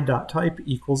sub I dot type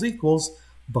equals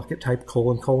bucket type :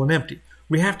 empty.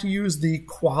 We have to use the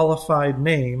qualified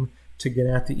name to get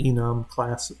at the enum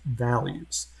class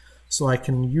values. So I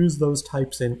can use those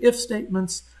types in if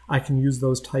statements. I can use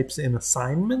those types in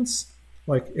assignments.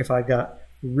 Like if I got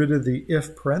rid of the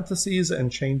if parentheses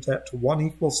and change that to 1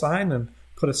 equal sign and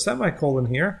put a semicolon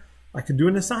here, I could do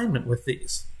an assignment with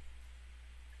these.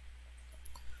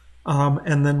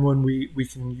 And then when we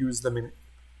can use them in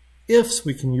ifs,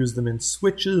 we can use them in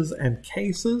switches and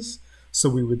cases. So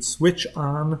we would switch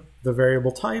on the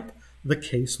variable type. The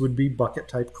case would be bucket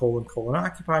type :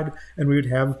 occupied, and we would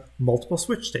have multiple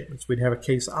switch statements. We'd have a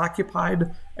case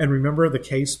occupied, and remember the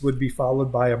case would be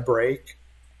followed by a break,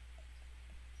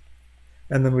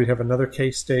 and then we'd have another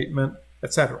case statement,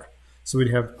 etc. So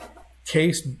we'd have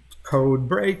case code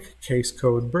break, case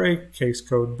code break, case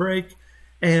code break,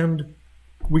 and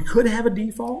we could have a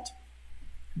default.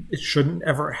 It shouldn't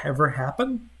ever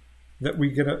happen, that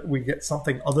we get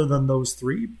something other than those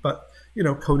three, but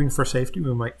coding for safety,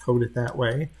 we might code it that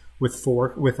way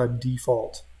with a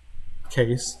default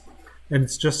case, and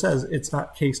it just says it's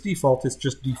not case default, it's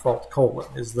just default colon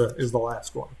is the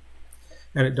last one,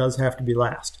 and it does have to be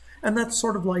last. And that's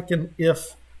sort of like an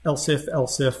if, else if,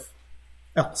 else if,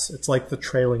 else. It's like the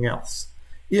trailing else.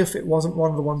 If it wasn't one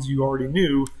of the ones you already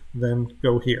knew, then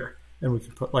go here, and we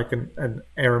could put like an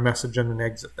error message and an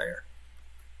exit there.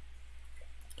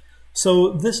 So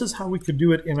this is how we could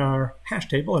do it in our hash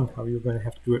table, and how you're going to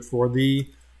have to do it for the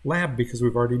lab, because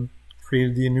we've already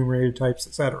created the enumerated types,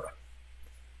 etc.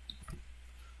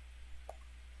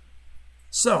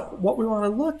 So what we want to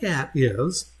look at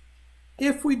is,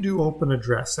 if we do open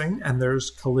addressing and there's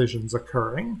collisions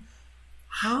occurring,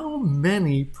 how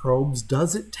many probes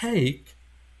does it take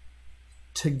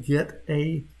to get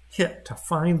a hit, to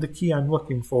find the key I'm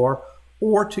looking for,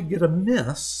 or to get a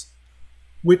miss,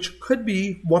 which could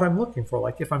be what I'm looking for.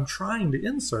 Like if I'm trying to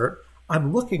insert,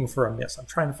 I'm looking for a miss. I'm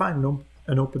trying to find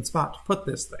an open spot to put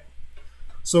this thing.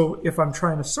 So if I'm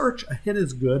trying to search, a hit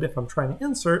is good. If I'm trying to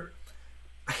insert,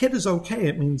 a hit is okay.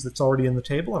 It means it's already in the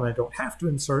table and I don't have to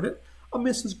insert it. A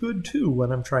miss is good too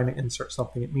when I'm trying to insert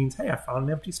something. It means, hey, I found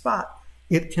an empty spot.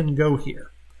 It can go here.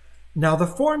 Now the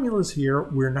formulas here,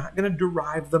 we're not going to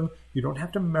derive them. You don't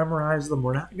have to memorize them.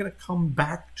 We're not going to come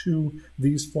back to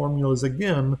these formulas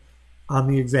again on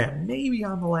the exam. Maybe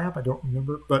on the lab, I don't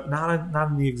remember, but not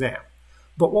in the exam.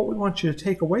 But what we want you to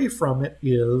take away from it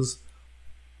is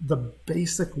the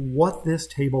basic what this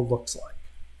table looks like.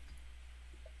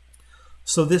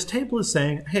 So this table is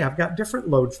saying, hey, I've got different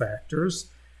load factors,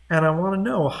 and I want to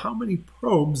know how many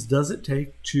probes does it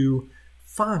take to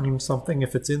find something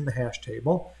if it's in the hash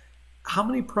table. How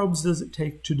many probes does it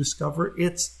take to discover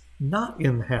it's not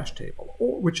in the hash table,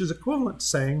 or which is equivalent to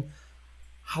saying,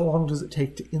 how long does it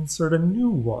take to insert a new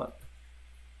one?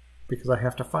 Because I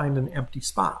have to find an empty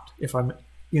spot if I'm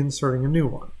inserting a new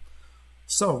one.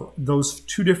 So those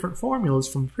two different formulas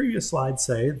from the previous slide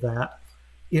say that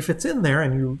if it's in there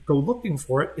and you go looking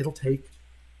for it, it'll take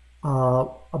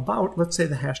about, let's say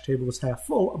the hash table is half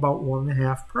full, about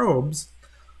 1.5 probes.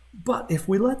 But if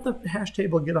we let the hash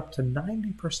table get up to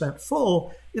 90%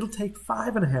 full, it'll take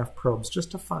 5.5 probes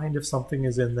just to find if something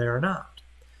is in there or not.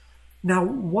 Now,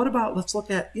 what about, let's look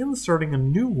at inserting a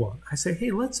new one. I say, hey,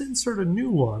 let's insert a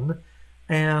new one,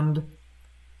 and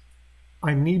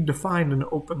I need to find an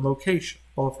open location.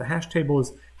 Well, if the hash table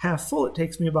is half full, it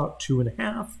takes me about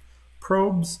 2.5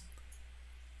 probes.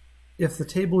 If the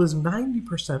table is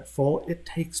 90% full, it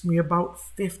takes me about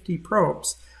 50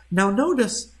 probes. Now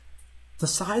notice the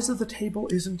size of the table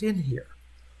isn't in here.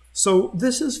 So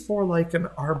this is for like an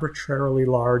arbitrarily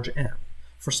large n.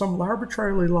 For some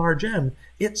arbitrarily large n,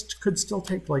 it could still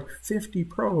take like 50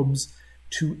 probes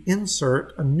to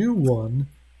insert a new one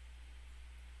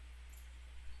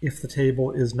if the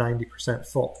table is 90%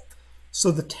 full.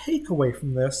 So the takeaway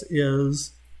from this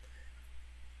is,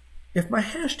 if my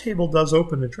hash table does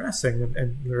open addressing,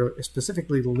 and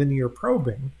specifically linear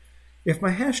probing, if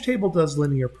my hash table does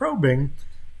linear probing,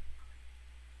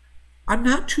 I'm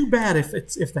not too bad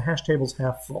if the hash table's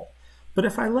half full. But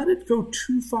if I let it go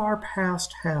too far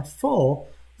past half full,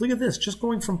 look at this, just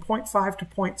going from 0.5 to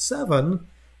 0.7,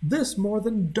 this more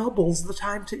than doubles the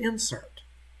time to insert.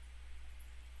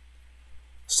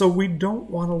 So we don't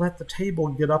want to let the table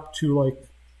get up to like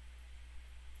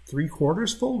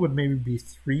 3/4 full, would maybe be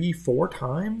 3-4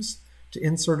 times to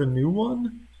insert a new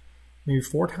one, maybe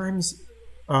 4 times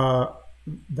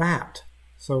that.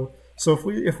 So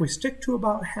if we stick to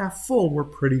about half full, we're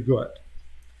pretty good.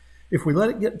 If we let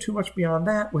it get too much beyond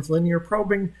that with linear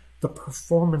probing, the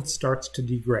performance starts to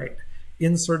degrade.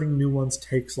 Inserting new ones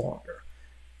takes longer.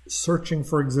 Searching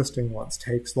for existing ones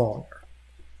takes longer.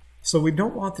 So we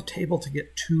don't want the table to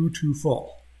get too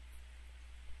full.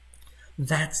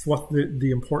 That's what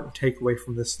the important takeaway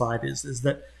from this slide is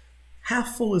that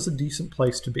half full is a decent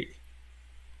place to be.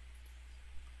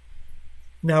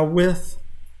 Now with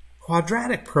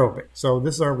quadratic probing, so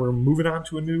we're moving on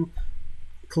to a new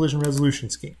collision resolution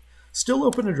scheme. Still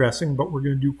open addressing, but we're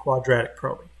going to do quadratic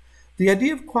probing. The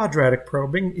idea of quadratic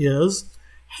probing is,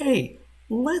 hey,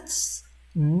 let's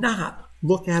not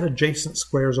look at adjacent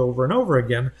squares over and over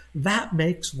again. That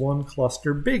makes one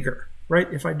cluster bigger, right?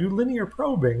 If I do linear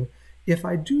probing, if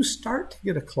I do start to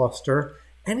get a cluster,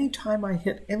 anytime I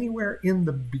hit anywhere in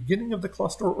the beginning of the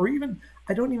cluster, or even,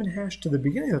 I don't even hash to the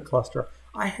beginning of the cluster,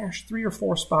 I hash 3 or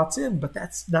 4 spots in, but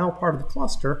that's now part of the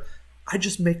cluster, I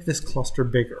just make this cluster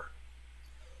bigger.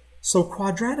 So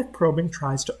quadratic probing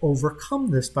tries to overcome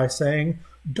this by saying,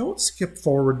 don't skip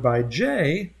forward by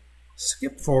j,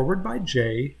 skip forward by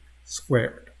j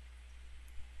squared.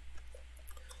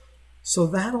 So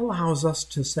that allows us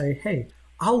to say, hey,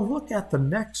 I'll look at the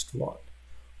next one,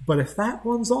 but if that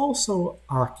one's also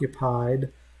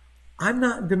occupied, I'm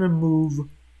not going to move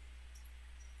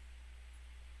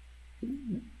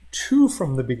 2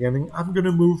 from the beginning, I'm going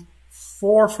to move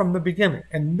 4 from the beginning.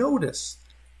 And notice,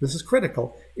 this is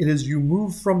critical, it is you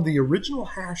move from the original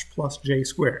hash plus j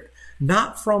squared,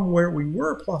 not from where we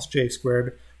were plus j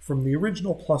squared, from the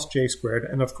original plus j squared.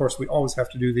 And of course, we always have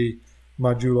to do the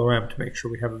modulo m to make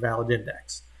sure we have a valid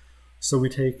index. So we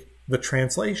take the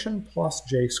translation plus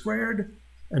j squared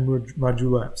and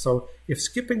modulo m. So if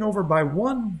skipping over by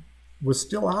 1 was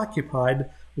still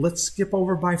occupied, let's skip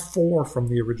over by 4 from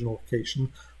the original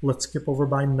location. Let's skip over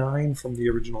by 9 from the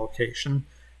original location.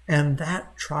 And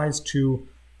that tries to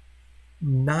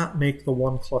not make the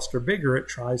one cluster bigger. It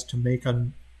tries to make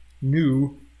a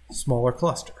new, smaller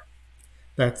cluster.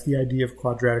 That's the idea of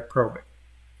quadratic probing.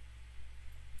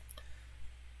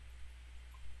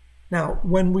 Now,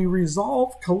 when we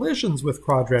resolve collisions with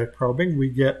quadratic probing, we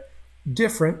get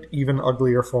different, even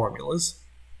uglier formulas.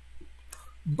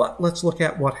 But let's look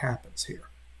at what happens here.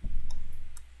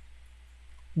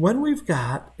 When we've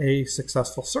got a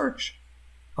successful search,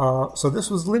 so this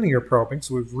was linear probing,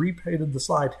 so we've repainted the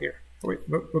slide here. Oh, wait,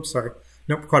 oops, sorry.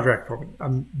 Nope, quadratic probing.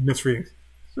 I'm misreading.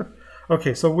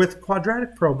 Okay, so with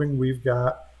quadratic probing, we've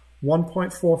got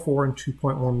 1.44 and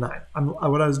 2.19.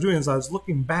 What I was doing is I was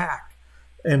looking back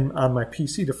on my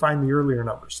PC to find the earlier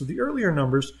numbers. So the earlier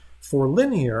numbers for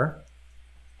linear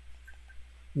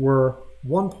were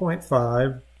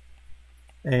 1.5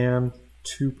 and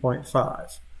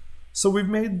 2.5. So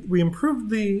we improved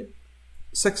the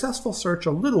successful search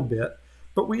a little bit,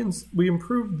 but we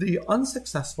improved the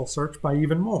unsuccessful search by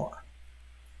even more.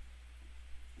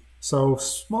 So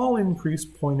small increase,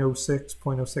 0.06,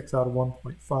 0.06 out of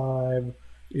 1.5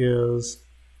 is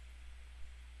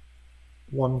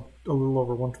a little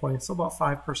over 120, so about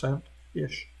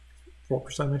 5%-ish,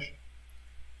 4%-ish,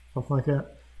 something like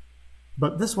that.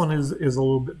 But this one is a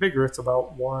little bit bigger. It's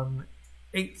about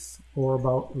 1/8, or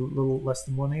about a little less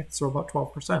than 1/8, so about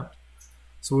 12%.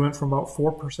 So we went from about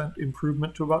 4%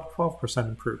 improvement to about 12%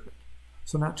 improvement.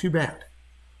 So not too bad.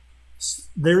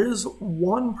 There is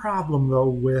one problem, though,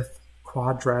 with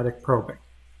quadratic probing.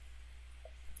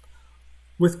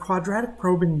 With quadratic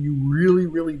probing, you really,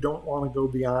 really don't want to go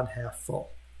beyond half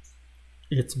full.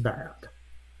 It's bad.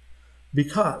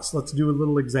 Because, let's do a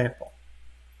little example.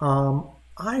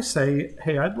 I say,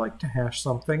 hey, I'd like to hash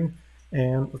something,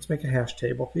 and let's make a hash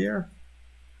table here.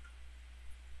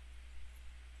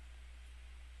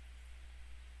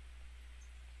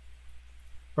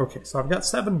 Okay, so I've got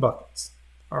 7 buckets.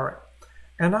 All right.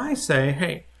 And I say,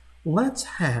 hey, let's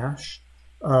hash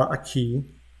a key.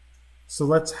 So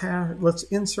let's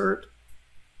insert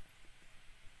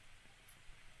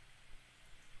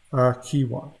key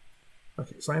 1.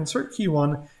 Okay, so I insert key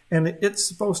 1, and it's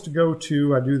supposed to go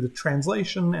to, I do the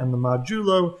translation and the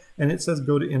modulo, and it says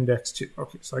go to index 2.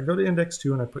 Okay, so I go to index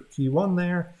 2 and I put key 1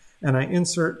 there, and I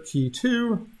insert key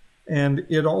 2, and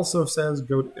it also says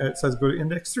go to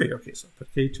index 3. Okay, so I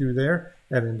put K2 there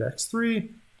at index 3.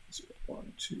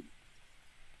 1, 2.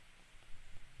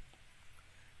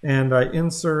 And I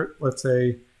insert, let's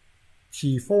say,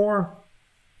 key 4,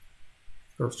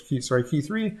 or key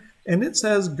 3, and it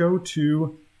says go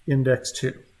to index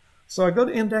 2. So I go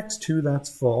to index 2, that's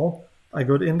full. I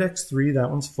go to index 3, that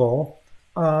one's full.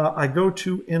 I go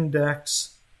to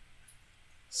index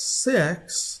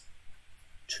 6,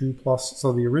 2 plus,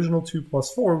 so the original 2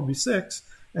 plus 4 would be 6,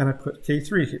 and I put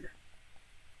K3 here.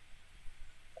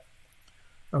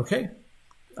 Okay,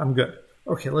 I'm good.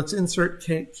 Okay, let's insert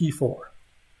key 4.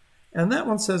 And that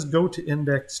one says go to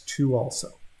index 2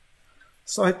 also.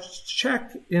 So I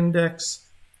check index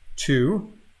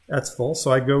 2, that's full,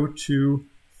 so I go to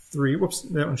 3, whoops,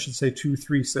 that one should say 2,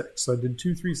 3, 6. So I did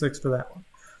 2, 3, 6 for that one.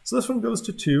 So this one goes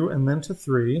to 2, and then to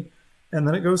 3, and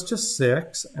then it goes to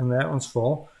 6, and that one's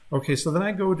full. Okay, so then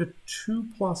I go to 2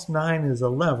 plus 9 is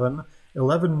 11.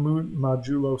 11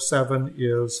 modulo 7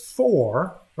 is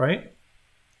 4, right?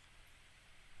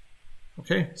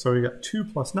 Okay, so we got 2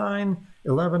 plus 9,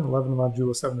 11. 11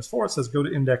 modulo 7 is 4. It says go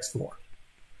to index 4.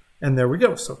 And there we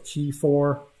go. So key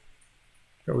 4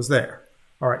 goes there.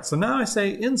 All right, so now I say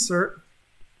insert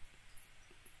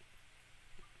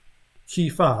key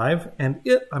 5, and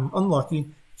I'm unlucky,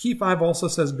 key 5 also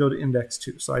says go to index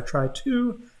 2. So I try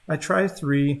 2, I try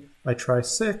 3, I try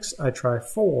 6, I try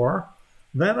 4.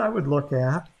 Then I would look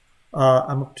at,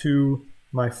 I'm up to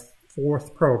my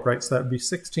 4th probe, right? So that would be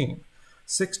 16.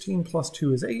 16 plus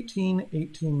 2 is 18.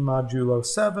 18 modulo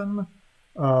 7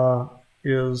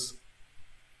 is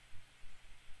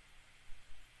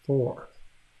 4.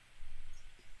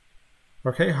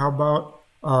 Okay, how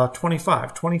about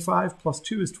 25? 25 plus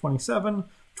 2 is 27.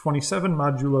 27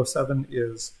 modulo 7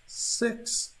 is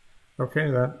 6. Okay,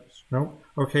 that's, nope.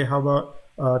 Okay, how about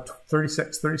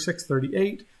 36? 36,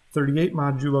 38. 38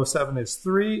 modulo 7 is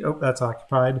 3. Oh, that's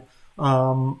occupied.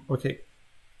 Okay,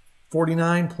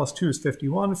 49 plus 2 is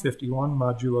 51. 51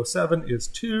 modulo 7 is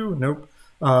 2. Nope.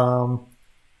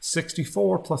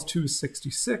 64 plus 2 is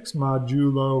 66.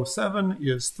 Modulo 7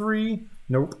 is 3.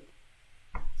 Nope.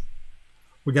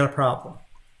 We got a problem.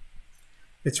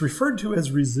 It's referred to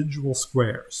as residual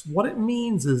squares. What it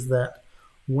means is that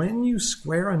when you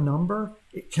square a number,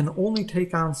 it can only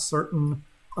take on certain,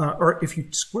 or if you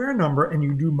square a number and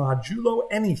you do modulo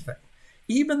anything,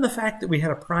 even the fact that we had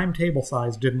a prime table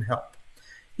size didn't help.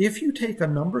 If you take a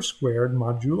number squared,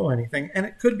 modulo anything, and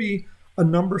it could be a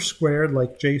number squared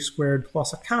like j squared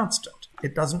plus a constant,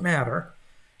 it doesn't matter,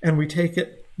 and we take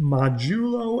it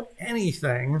modulo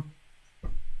anything,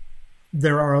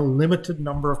 there are a limited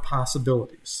number of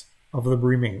possibilities of the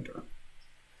remainder.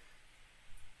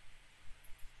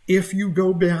 If you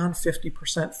go beyond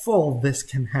 50% full, this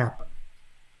can happen.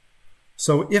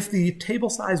 So if the table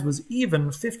size was even,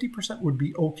 50% would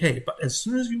be okay. But as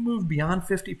soon as you move beyond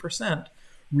 50%,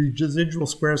 residual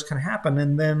squares can happen.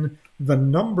 And then the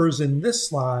numbers in this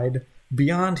slide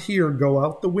beyond here go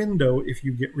out the window if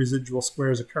you get residual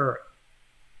squares occurring.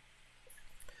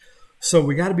 So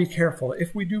we got to be careful.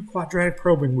 If we do quadratic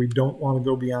probing, we don't want to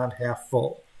go beyond half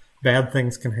full. Bad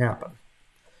things can happen.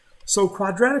 So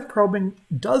quadratic probing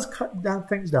does cut down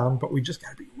things down, but we just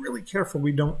got to be really careful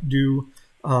we don't do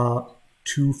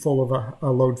too full of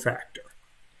a load factor.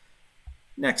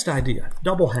 Next idea,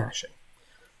 double hashing.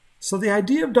 So the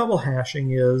idea of double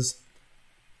hashing is,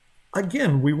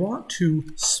 again, we want to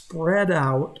spread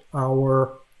out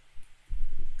our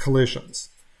collisions.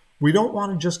 We don't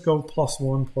want to just go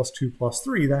 +1, +2,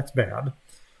 +3. That's bad.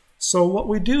 So what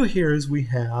we do here is we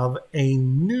have a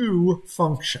new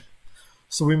function.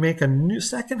 So we make a new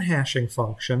second hashing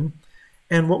function.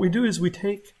 And what we do is we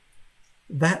take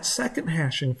that second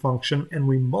hashing function and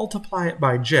we multiply it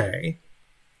by j.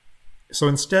 So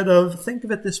instead of, think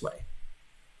of it this way.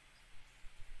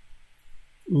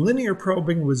 Linear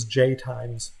probing was j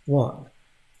times 1.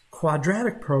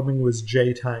 Quadratic probing was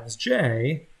j times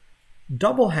j.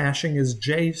 Double hashing is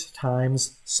j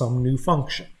times some new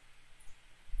function.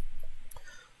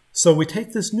 So we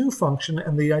take this new function,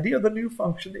 and the idea of the new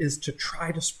function is to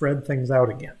try to spread things out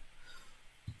again.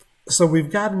 So we've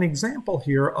got an example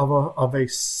here of a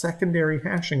secondary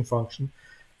hashing function,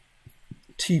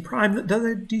 t prime, that does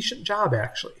a decent job,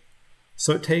 actually.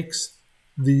 So it takes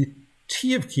the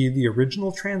t of key, the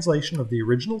original translation of the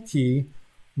original key,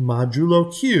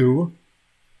 modulo q,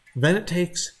 then it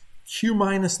takes q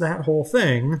minus that whole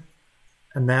thing,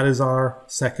 and that is our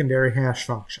secondary hash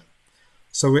function.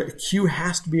 So q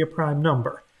has to be a prime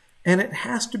number, and it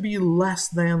has to be less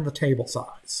than the table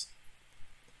size.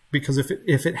 Because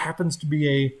if it happens to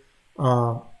be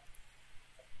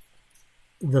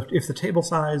if the table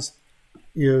size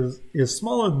is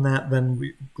smaller than that, then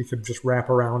we could just wrap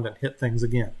around and hit things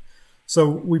again. So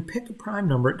we pick a prime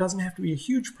number. It doesn't have to be a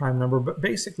huge prime number, but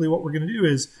basically what we're going to do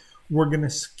is we're going to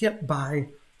skip by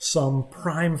some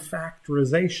prime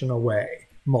factorization away,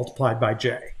 multiplied by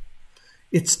j.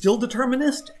 It's still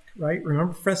deterministic, right?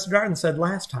 Remember Professor Darden said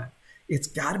last time, it's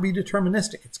got to be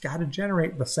deterministic. It's got to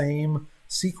generate the same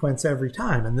sequence every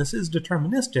time. And this is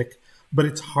deterministic, but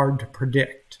it's hard to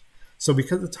predict. So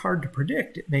because it's hard to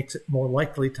predict, it makes it more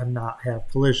likely to not have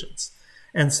collisions.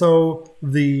 And so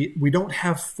we don't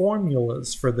have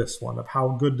formulas for this one of how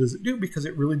good does it do, because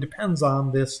it really depends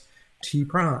on this t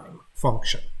prime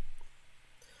function.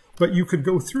 But you could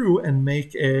go through and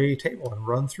make a table and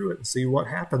run through it and see what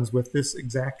happens with this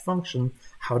exact function.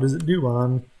 How does it do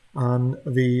on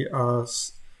the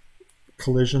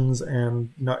collisions and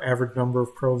average number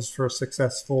of probes for a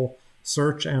successful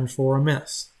search and for a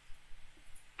miss?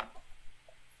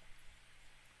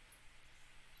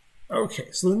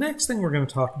 Okay, so the next thing we're going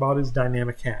to talk about is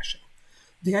dynamic hashing.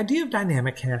 The idea of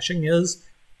dynamic hashing is,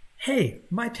 hey,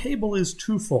 my table is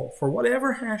too full. For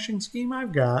whatever hashing scheme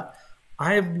I've got,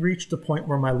 I have reached a point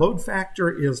where my load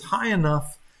factor is high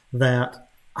enough that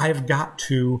I've got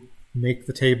to make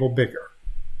the table bigger.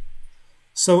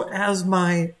 So as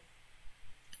my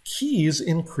keys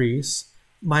increase,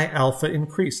 my alpha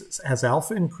increases. As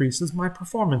alpha increases, my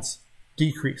performance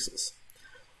decreases.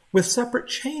 With separate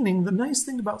chaining, the nice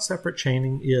thing about separate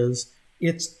chaining is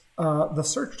the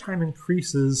search time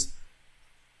increases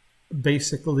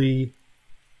basically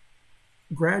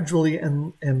gradually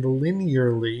and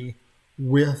linearly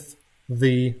with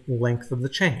the length of the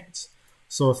chains.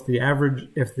 So if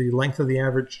the length of the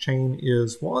average chain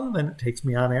is 1, then it takes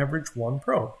me on average 1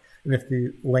 probe. And if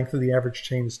the length of the average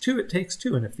chain is 2, it takes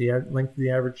 2. And if the length of the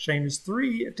average chain is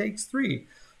 3, it takes 3.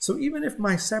 So even if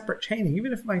my separate chaining,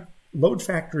 even if my load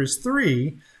factor is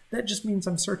 3, that just means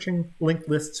I'm searching linked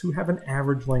lists who have an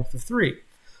average length of 3.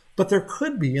 But there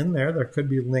could be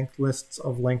linked lists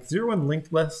of length 0 and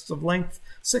linked lists of length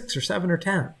 6 or 7 or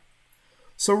 10.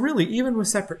 So really, even with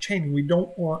separate chaining, we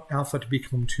don't want alpha to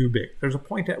become too big. There's a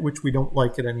point at which we don't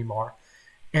like it anymore.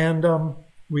 And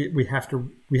we have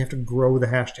to grow the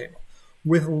hash table.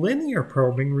 With linear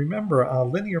probing, remember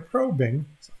linear probing,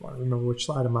 so I want to remember which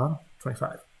slide I'm on,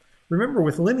 25. Remember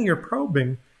with linear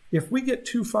probing, if we get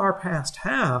too far past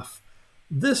half,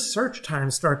 this search time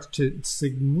starts to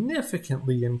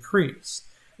significantly increase.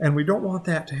 And we don't want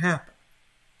that to happen.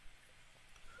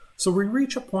 So we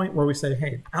reach a point where we say,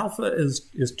 hey, alpha is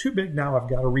too big now, I've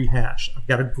got to rehash. I've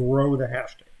got to grow the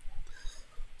hash table.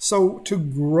 So to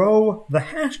grow the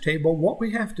hash table, what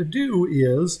we have to do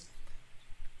is,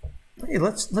 hey,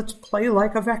 let's play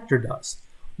like a vector does.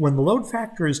 When the load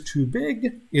factor is too big,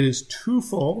 it is too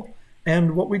full,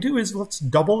 and what we do is let's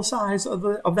double the size of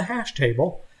the hash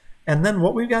table, and then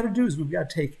what we've got to do is we've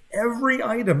got to take every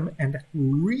item and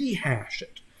rehash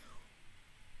it.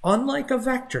 Unlike a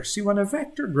vector, see when a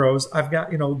vector grows, I've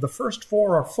got, the first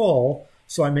 4 are full,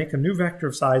 so I make a new vector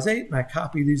of size 8 and I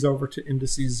copy these over to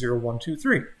indices 0, 1, 2,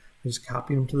 3. I just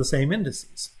copy them to the same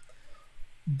indices.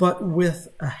 But with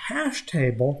a hash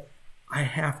table, I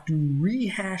have to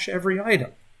rehash every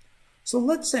item. So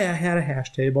let's say I had a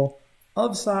hash table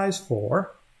of size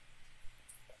 4,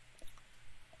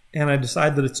 and I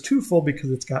decide that it's too full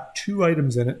because it's got 2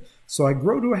 items in it, so I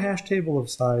grow to a hash table of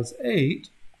size 8.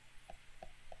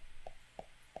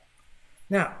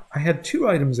 Now, I had 2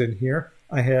 items in here.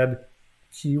 I had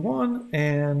key 1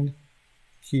 and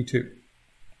key 2.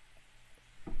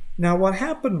 Now, what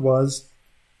happened was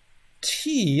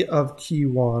T of key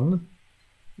 1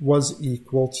 was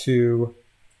equal to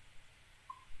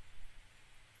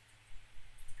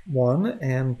 1,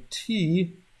 and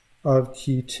T of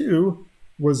key 2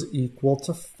 was equal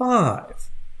to 5.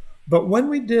 But when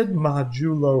we did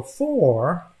modulo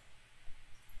 4,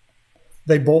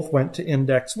 they both went to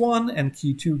index 1 and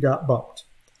key 2 got bumped.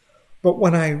 But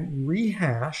when I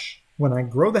rehash, when I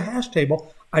grow the hash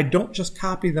table, I don't just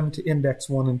copy them to index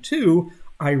 1 and 2,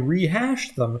 I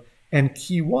rehash them, and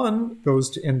key 1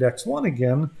 goes to index 1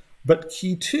 again, but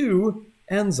key 2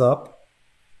 ends up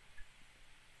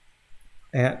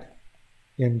at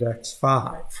index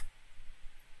 5.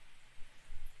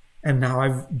 And now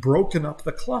I've broken up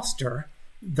the cluster.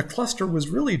 The cluster was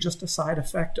really just a side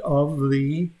effect of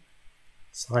the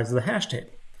size of the hash table.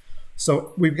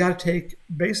 So we've got to take,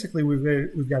 basically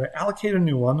we've got to allocate a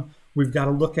new one. We've got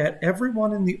to look at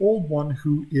everyone in the old one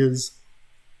who is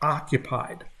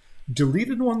occupied.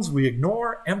 Deleted ones we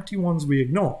ignore, empty ones we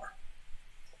ignore.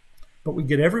 But we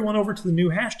get everyone over to the new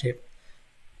hash table.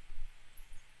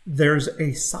 There's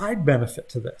a side benefit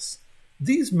to this.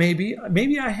 These maybe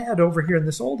I had over here in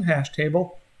this old hash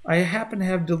table, I happen to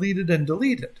have deleted and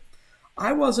deleted.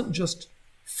 I wasn't just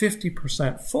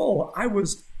 50% full, I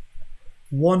was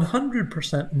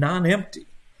 100% non-empty.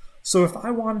 So if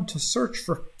I wanted to search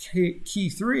for key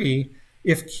 3,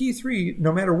 if key 3,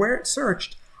 no matter where it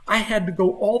searched, I had to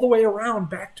go all the way around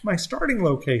back to my starting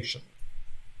location.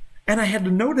 And I had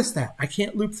to notice that. I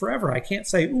can't loop forever. I can't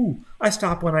say, ooh, I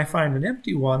stop when I find an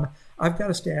empty one. I've got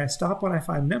to stay, I stop when I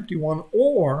find an empty one,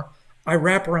 or I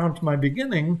wrap around to my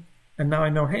beginning, and now I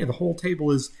know, hey, the whole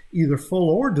table is either full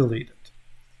or deleted.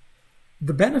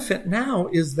 The benefit now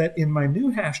is that in my new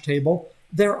hash table,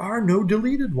 there are no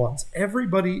deleted ones.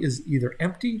 Everybody is either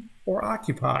empty or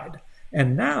occupied.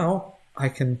 And now I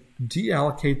can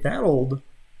deallocate that old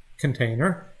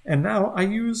container, and now I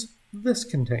use this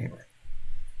container.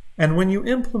 And when you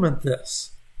implement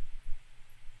this,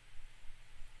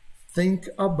 think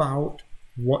about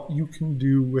what you can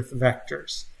do with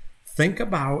vectors. Think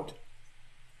about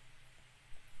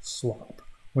swap.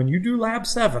 When you do lab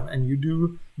 7 and you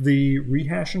do the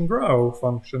rehash and grow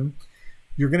function,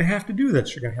 you're going to have to do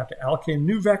this. You're going to have to allocate a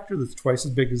new vector that's twice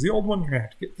as big as the old one. You're going to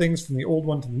have to get things from the old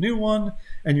one to the new one,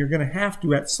 and you're going to have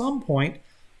to, at some point,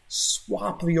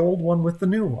 swap the old one with the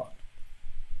new one.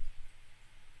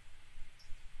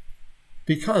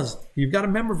 Because you've got a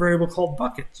member variable called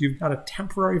buckets. You've got a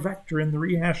temporary vector in the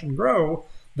rehash and grow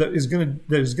that is going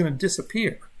to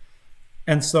disappear.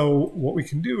 And so what we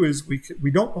can do is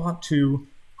we don't want to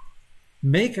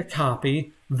make a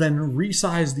copy, then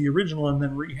resize the original, and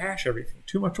then rehash everything.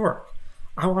 Too much work.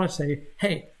 I want to say,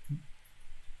 hey,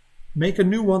 make a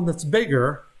new one that's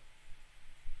bigger,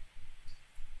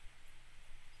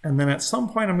 And then at some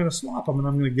point I'm going to swap them, and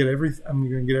I'm going to get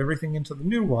everything into the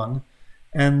new one.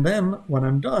 And then when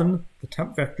I'm done, the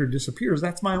temp vector disappears.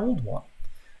 That's my old one.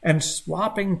 And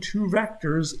swapping two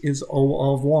vectors is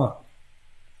O of 1.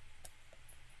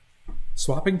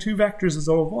 Swapping two vectors is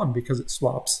O of 1 because it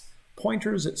swaps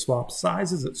pointers, it swaps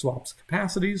sizes, it swaps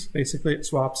capacities. Basically, it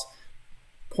swaps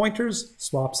pointers,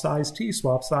 swap size t,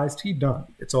 done.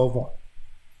 It's O of 1.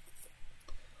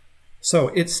 So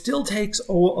it still takes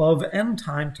O of n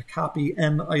time to copy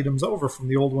n items over from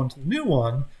the old one to the new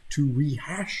one to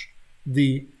rehash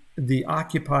the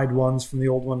occupied ones from the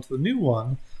old one to the new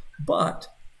one, but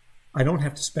I don't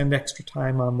have to spend extra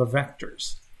time on the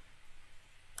vectors.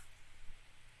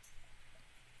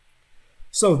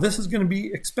 So this is going to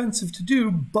be expensive to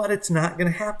do, but it's not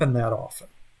going to happen that often.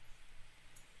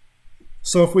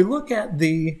 So if we look at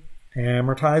the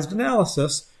amortized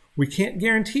analysis, we can't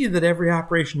guarantee that every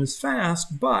operation is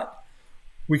fast, but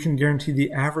we can guarantee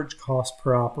the average cost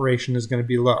per operation is going to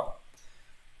be low.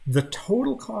 The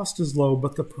total cost is low,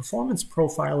 but the performance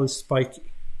profile is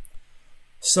spiky.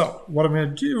 So what I'm going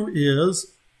to do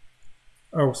is,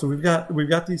 so we've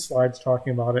got these slides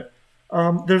talking about it.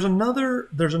 There's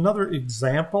another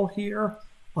example here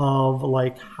of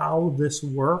like how this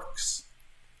works.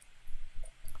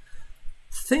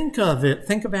 Think of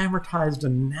amortized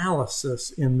analysis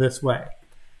in this way.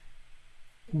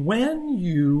 When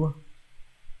you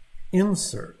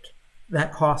insert,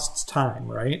 that costs time,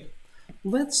 right?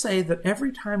 Let's say that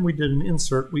every time we did an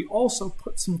insert, we also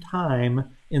put some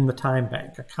time in the time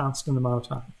bank, a constant amount of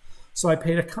time. So I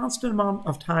paid a constant amount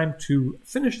of time to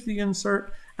finish the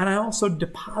insert, and I also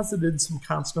deposited some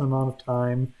constant amount of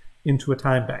time into a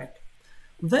time bank.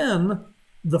 Then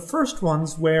the first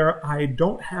ones where I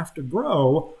don't have to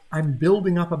grow, I'm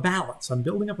building up a balance. I'm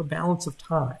building up a balance of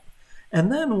time.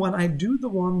 And then when I do the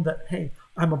one that, hey,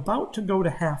 I'm about to go to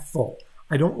half full.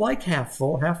 I don't like half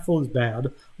full is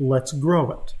bad. Let's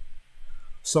grow it.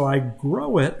 So I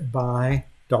grow it by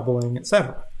doubling,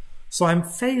 etc. So I'm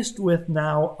faced with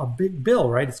now a big bill,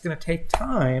 right? It's going to take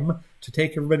time to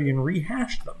take everybody and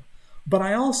rehash them. But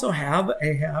I also have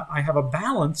a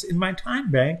balance in my time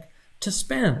bank to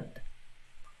spend.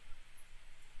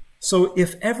 So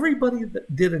if everybody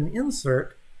that did an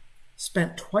insert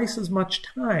spent twice as much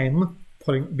time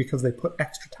because they put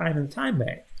extra time in the time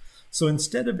bank. So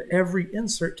instead of every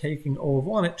insert taking O of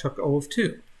 1, it took O of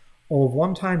 2. O of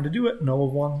 1 time to do it, and O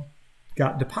of 1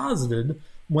 got deposited.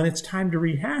 When it's time to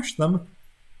rehash them,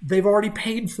 they've already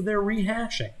paid for their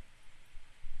rehashing.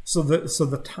 So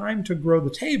the time to grow the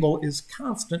table is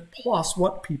constant plus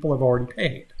what people have already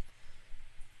paid.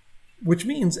 Which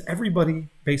means every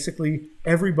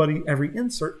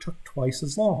insert took twice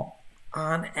as long.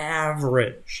 On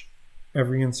average,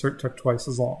 every insert took twice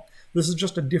as long. This is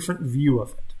just a different view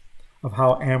of it, of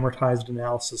how amortized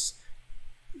analysis,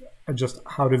 just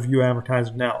how to view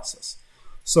amortized analysis.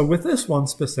 So with this one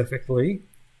specifically,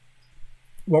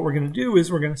 what we're going to do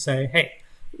is we're going to say, hey,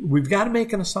 we've got to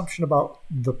make an assumption about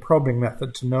the probing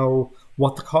method to know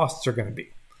what the costs are going to be.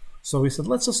 So we said,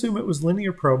 let's assume it was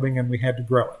linear probing and we had to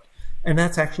grow it. And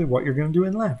that's actually what you're going to do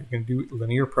in lab. You're going to do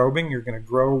linear probing. You're going to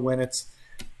grow when it's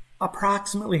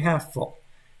approximately half full.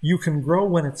 You can grow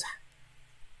when it's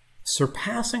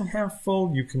surpassing half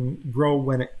full. You can grow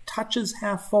when it touches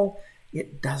half full.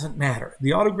 It doesn't matter.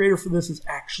 The autograder for this is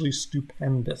actually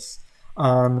stupendous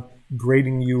on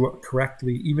grading you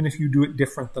correctly, even if you do it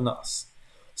different than us.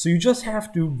 So you just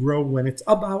have to grow when it's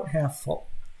about half full.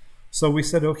 So we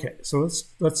said, okay, so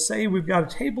let's say we've got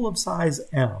a table of size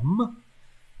M,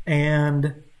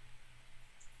 and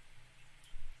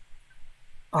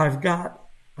I've got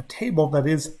a table that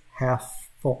is half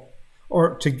full.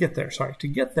 Or to get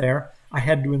there, I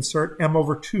had to insert M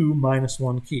over 2 minus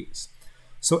 1 keys.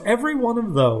 So every one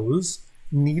of those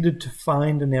needed to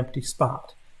find an empty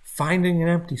spot. Finding an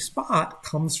empty spot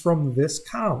comes from this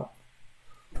column.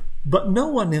 But no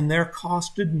one in there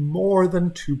costed more than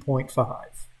 2.5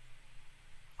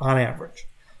 on average.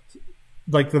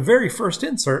 Like the very first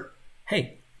insert,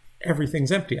 hey,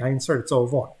 everything's empty. I insert, it's O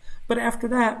of 1. But after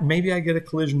that, maybe I get a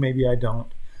collision, maybe I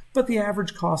don't. But the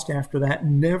average cost after that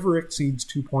never exceeds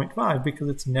 2.5 because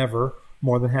it's never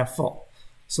more than half full.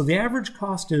 So the average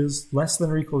cost is less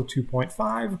than or equal to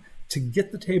 2.5 to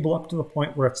get the table up to the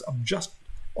point where it's just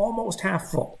almost half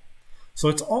full. So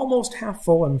it's almost half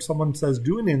full and someone says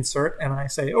do an insert and I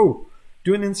say, oh,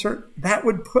 do an insert, that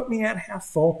would put me at half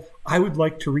full. I would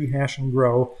like to rehash and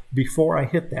grow before I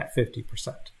hit that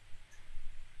 50%.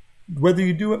 Whether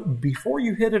you do it before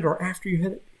you hit it or after you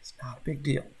hit it, it's not a big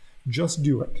deal. Just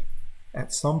do it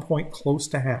at some point close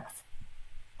to half.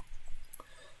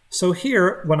 So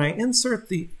here, when I insert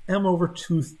the M over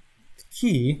 2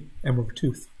 key, m over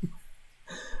 2.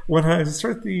 When I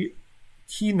insert the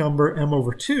key number m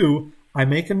over 2, I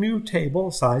make a new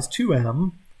table size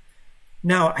 2m.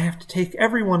 Now I have to take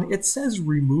everyone. It says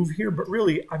remove here, but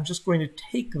really I'm just going to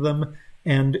take them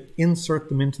and insert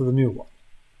them into the new one.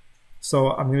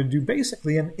 So I'm going to do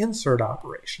basically an insert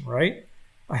operation, right?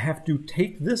 I have to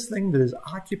take this thing that is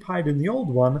occupied in the old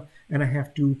one, and I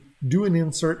have to do an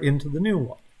insert into the new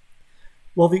one.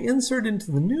 Well, the insert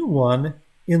into the new one,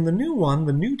 in the new one,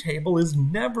 the new table is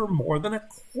never more than a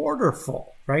quarter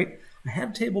full, right? I had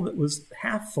a table that was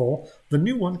half full. The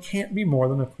new one can't be more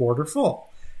than a quarter full.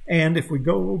 And if we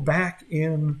go back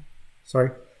in,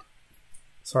 sorry,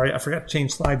 I forgot to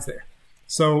change slides there.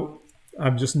 So I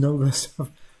just know this.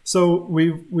 So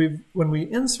when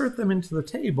we insert them into the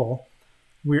table,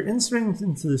 we're inserting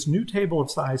them into this new table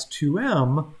of size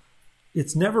 2m.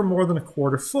 It's never more than a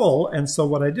quarter full. And so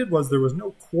what I did was there was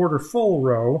no quarter full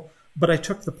row, but I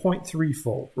took the 0.3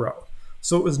 full row.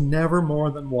 So it was never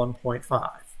more than 1.5.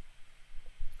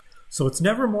 So it's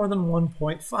never more than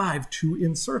 1.5 to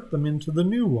insert them into the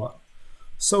new one.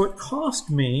 So it cost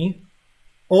me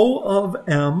O of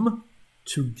m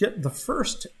to get the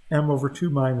first m over 2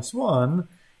 minus 1.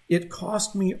 It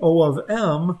cost me O of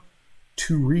m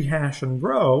to rehash and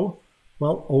grow.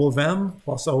 Well, O of m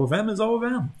plus O of m is O of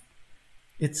m.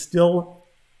 It's still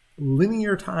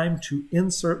linear time to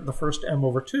insert the first m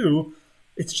over 2.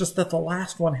 It's just that the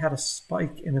last one had a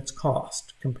spike in its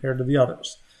cost compared to the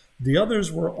others. The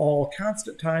others were all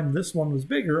constant time. This one was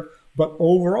bigger, but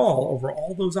overall, over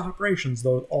all those operations,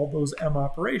 all those m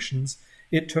operations,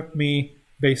 it took me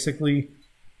basically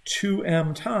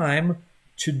 2m time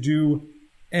to do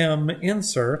m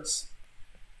inserts,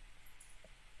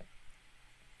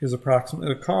 is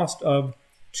approximately the cost of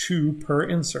 2 per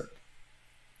insert.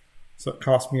 So it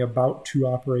cost me about 2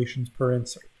 operations per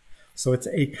insert. So it's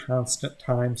a constant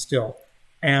time still,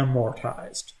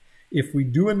 amortized. If we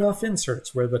do enough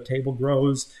inserts where the table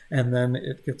grows and then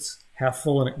it gets half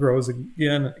full and it grows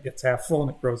again, it gets half full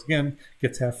and it grows again,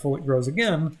 gets half full, it grows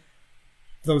again,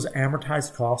 those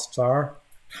amortized costs are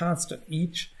constant.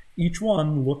 Each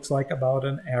one looks like about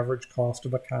an average cost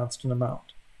of a constant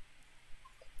amount.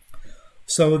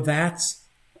 So that's,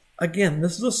 again,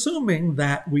 this is assuming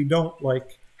that we don't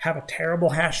have a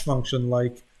terrible hash function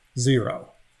like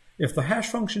 0. If the hash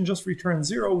function just returns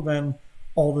 0, then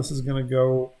all this is going to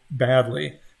go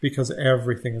badly because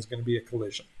everything is going to be a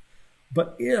collision.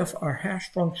 But if our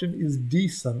hash function is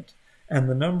decent and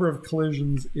the number of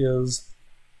collisions is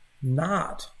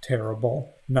not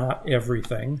terrible, not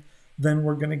everything, then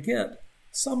we're going to get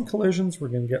some collisions, we're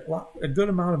going to get a good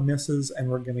amount of misses, and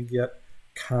we're going to get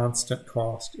constant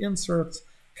cost inserts,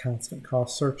 constant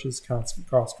cost searches, constant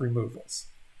cost removals.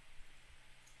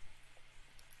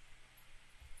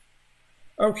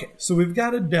 Okay, so we've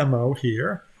got a demo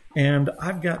here, and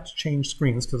I've got to change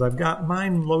screens because I've got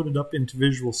mine loaded up into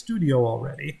Visual Studio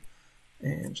already.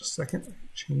 And just a second,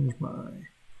 change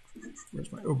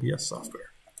where's my OBS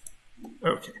software?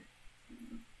 Okay,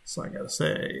 so I gotta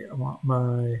say,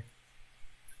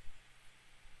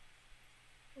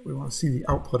 we want to see the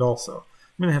output also.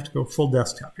 I'm gonna have to go full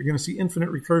desktop. You're gonna see infinite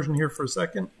recursion here for a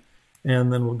second,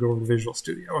 and then we'll go over to Visual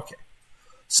Studio. Okay.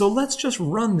 So let's just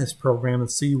run this program and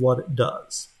see what it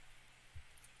does.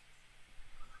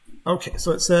 Okay,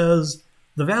 so it says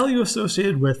the value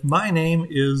associated with my name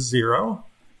is 0.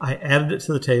 I added it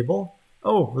to the table.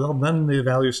 Oh, well, then the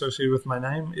value associated with my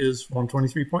name is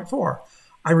 123.4.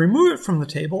 I remove it from the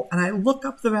table and I look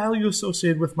up the value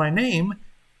associated with my name.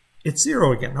 It's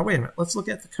 0 again. Now, wait a minute. Let's look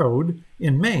at the code.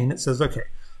 In main, it says, okay,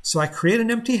 so I create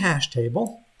an empty hash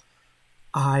table.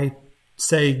 I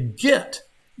say get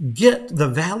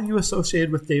the value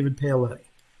associated with David Paoletti.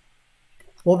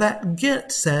 Well, that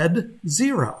get said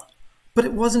 0, but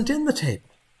it wasn't in the table.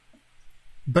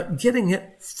 But getting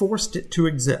it forced it to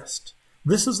exist.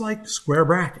 This is like square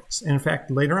brackets. And in fact,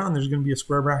 later on, there's going to be a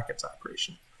square brackets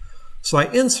operation. So I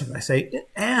insert, I say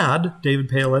add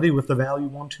David Paoletti with the value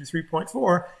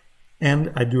 123.4,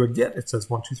 and I do a get. It says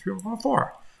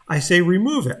 123.4. I say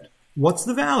remove it. What's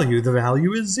the value? The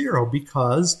value is 0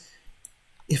 because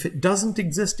if it doesn't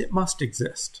exist, it must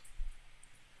exist.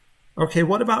 Okay,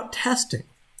 what about testing?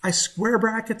 I square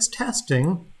brackets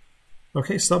testing.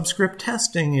 Okay, subscript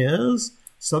testing is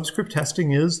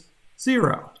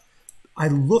 0. I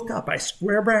look up, I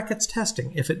square brackets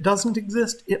testing. If it doesn't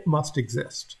exist, it must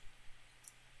exist.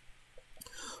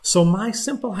 So my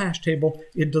simple hash table,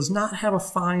 it does not have a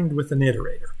find with an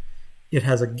iterator. It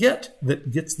has a get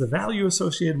that gets the value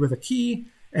associated with a key,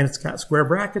 and it's got square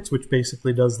brackets, which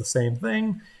basically does the same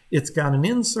thing. It's got an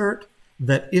insert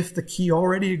that if the key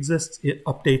already exists, it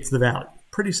updates the value.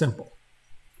 Pretty simple.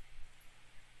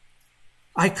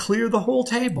 I clear the whole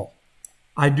table.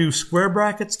 I do square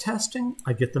brackets testing.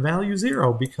 I get the value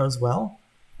 0 because, well,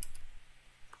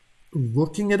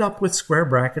 looking it up with square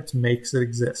brackets makes it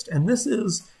exist. And this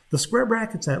is, the square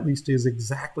brackets at least is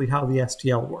exactly how the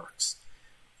STL works.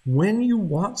 When you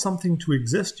want something to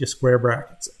exist, you square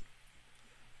brackets it.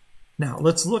 Now,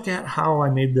 let's look at how I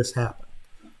made this happen.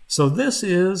 So this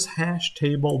is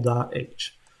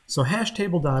hashtable.h. So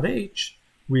hashtable.h,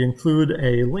 we include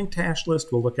a linked hash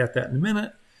list. We'll look at that in a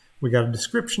minute. We got a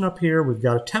description up here. We've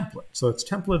got a template. So it's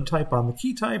template type on the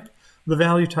key type, the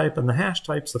value type, and the hash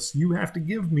type. So you have to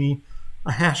give me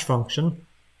a hash function,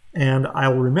 and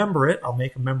I'll remember it. I'll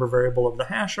make a member variable of the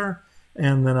hasher,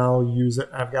 and then I'll use it.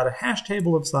 I've got a hash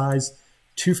table of size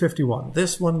 251.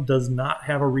 This one does not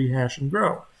have a rehash and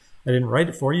grow. I didn't write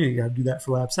it for you. You got to do that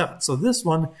for lab 7. So this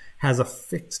one has a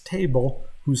fixed table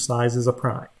whose size is a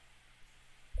prime.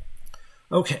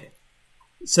 Okay.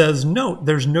 It says, note,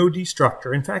 there's no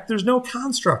destructor. In fact, there's no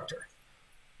constructor.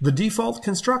 The default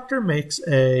constructor makes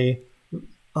an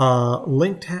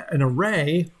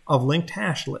array of linked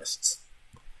hash lists.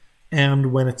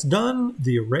 And when it's done,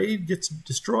 the array gets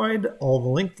destroyed. All the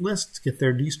linked lists get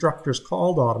their destructors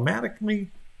called automatically.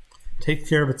 Take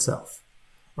care of itself.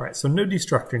 All right, so no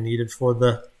destructor needed for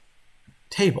the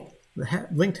table. The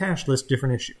linked hash list,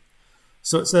 different issue.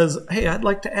 So it says, hey, I'd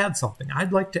like to add something.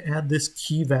 I'd like to add this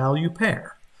key value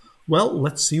pair. Well,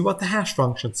 let's see what the hash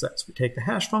function says. We take the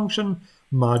hash function,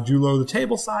 modulo the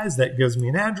table size. That gives me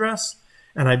an address.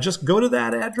 And I just go to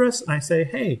that address and I say,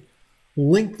 hey,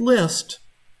 linked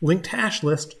hash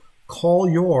list, call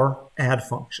your add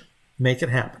function. Make it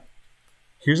happen.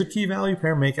 Here's a key value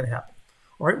pair, make it happen.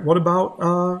 All right, what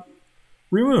about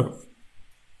remove?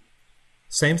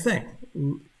 Same thing.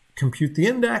 Compute the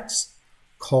index,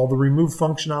 call the remove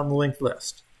function on the linked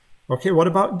list. Okay, what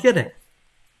about getting?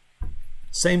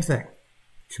 Same thing.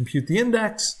 Compute the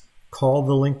index, call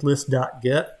the linked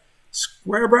list.get,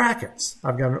 square brackets.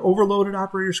 I've got an overloaded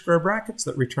operator square brackets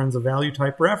that returns a value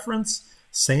type reference,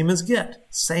 same as get,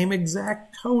 same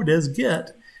exact code as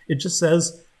get. It just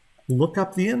says look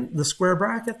up the square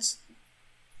brackets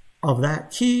of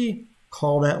that key,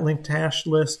 call that linked hash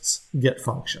list's get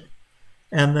function.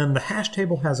 And then the hash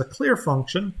table has a clear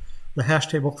function. The hash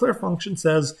table clear function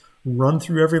says run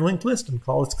through every linked list and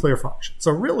call its clear function.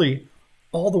 So really,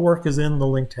 all the work is in the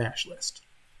linked hash list.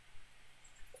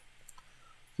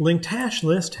 Linked hash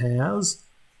list has,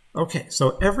 okay,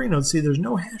 so every node, see there's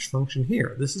no hash function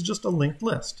here. This is just a linked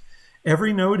list.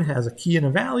 Every node has a key and a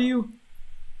value.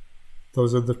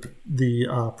 Those are the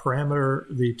parameter,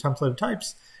 the template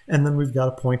types. And then we've got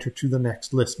a pointer to the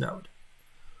next list node.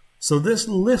 So this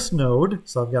list node,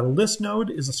 so I've got a list node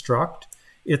is a struct.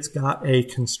 It's got a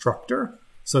constructor.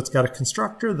 So it's got a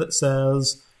constructor that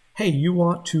says, hey, you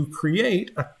want to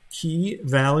create a key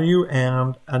value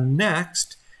and a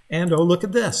next. And oh, look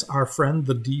at this, our friend,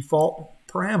 the default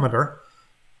parameter.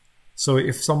 So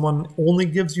if someone only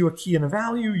gives you a key and a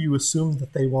value, you assume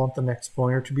that they want the next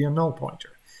pointer to be a null pointer.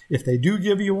 If they do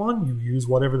give you one, you use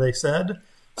whatever they said.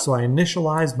 So I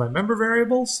initialized my member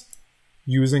variables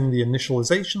using the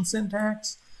initialization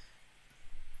syntax.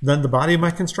 Then the body of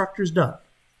my constructor is done.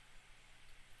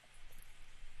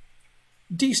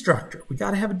 Destructor, we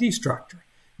got to have a destructor.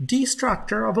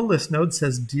 Destructor of a list node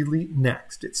says delete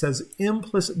next. It says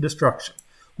implicit destruction.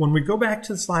 When we go back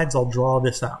to the slides, I'll draw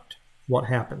this out, what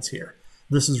happens here.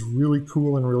 This is really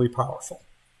cool and really powerful.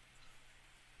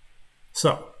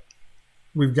 So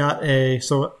we've got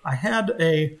so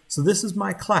this is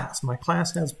my class. My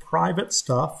class has private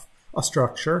stuff, a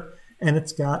structure, and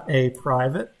it's got a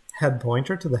private head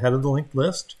pointer to the head of the linked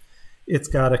list. It's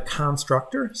got a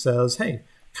constructor, says, hey,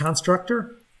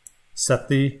 constructor, set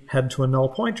the head to a null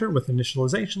pointer with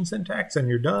initialization syntax, and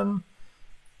you're done.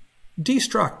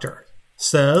 Destructor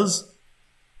says,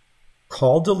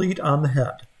 call delete on the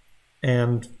head,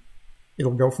 and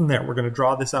it'll go from there. We're going to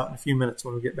draw this out in a few minutes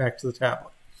when we get back to the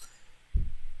tablet.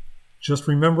 Just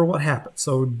remember what happened.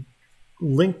 So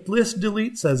linked list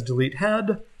delete says delete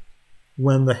head.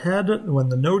 When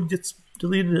the node gets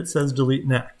deleted, it says delete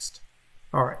next.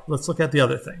 All right, let's look at the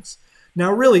other things.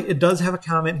 Now, really, it does have a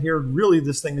comment here. Really,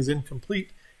 this thing is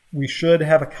incomplete. We should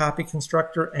have a copy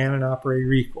constructor and an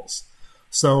operator equals.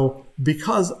 So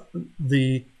because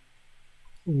the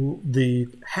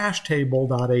hash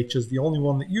table.h is the only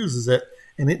one that uses it,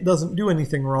 and it doesn't do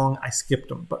anything wrong, I skipped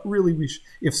them. But really,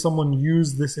 if someone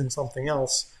used this in something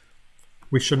else,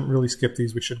 we shouldn't really skip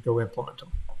these. We should go implement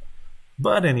them.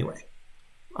 But anyway,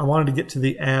 I wanted to get to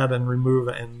the add and remove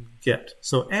and get.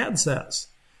 So add says,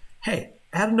 hey,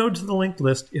 add a node to the linked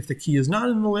list. If the key is not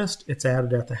in the list, it's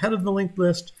added at the head of the linked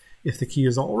list. If the key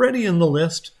is already in the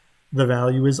list, the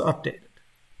value is updated.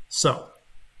 So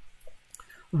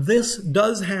this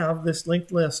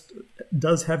linked list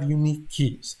does have unique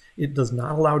keys. It does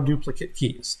not allow duplicate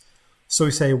keys. So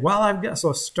we say,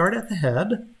 so start at the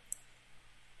head.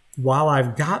 While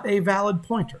I've got a valid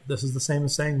pointer, this is the same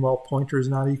as saying, well, pointer is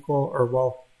not equal, or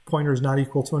well, pointer is not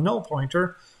equal to a null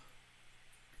pointer.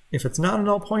 If it's not a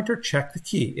null pointer, check the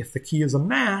key. If the key is a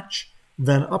match,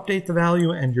 then update the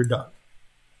value and you're done.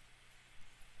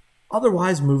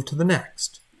 Otherwise, move to the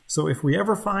next. So if we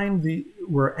ever find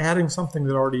we're adding something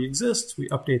that already exists, we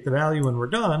update the value and we're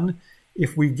done.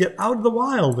 If we get out of the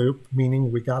while loop,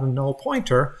 meaning we got a null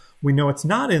pointer, we know it's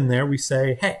not in there, we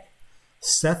say, hey,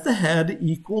 set the head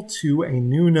equal to a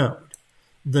new node.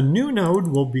 The new node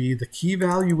will be the key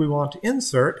value we want to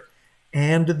insert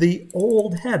and the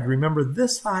old head. Remember,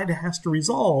 this side has to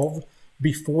resolve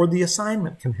before the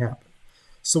assignment can happen.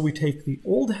 So we take the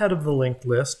old head of the linked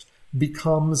list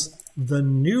becomes the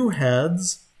new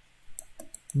head's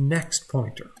next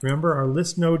pointer. Remember, our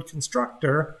list node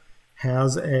constructor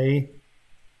has a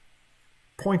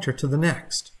pointer to the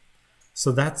next.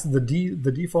 So that's the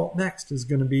default next is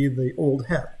going to be the old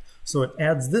head. So it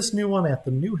adds this new one at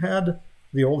the new head.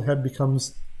 The old head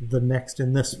becomes the next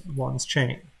in this one's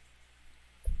chain.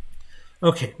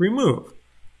 Okay, remove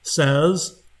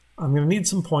says I'm going to need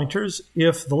some pointers.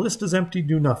 If the list is empty,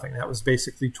 do nothing. That was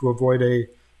basically to avoid a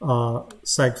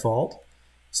seg fault.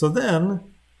 So then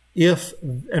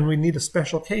and we need a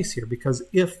special case here, because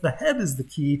if the head is the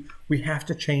key, we have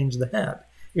to change the head.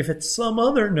 If it's some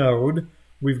other node,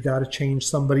 we've got to change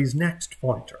somebody's next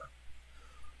pointer.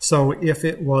 So if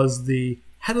it was the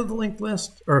head of the linked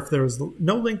list, or if there was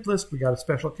no linked list, we got a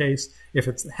special case. If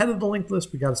it's the head of the linked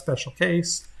list, we got a special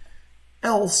case.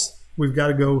 Else, we've got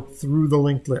to go through the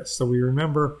linked list. So we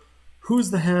remember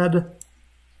who's the head,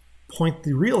 point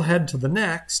the real head to the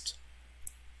next,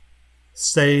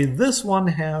 say this one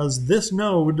has this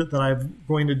node that I'm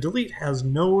going to delete has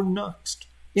no next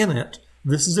in it.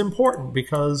 This is important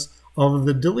because of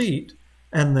the delete,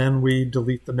 and then we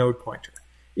delete the node pointer.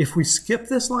 If we skip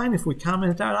this line, if we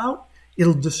comment that out,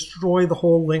 it'll destroy the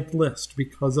whole linked list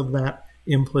because of that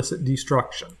implicit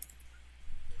destruction.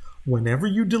 Whenever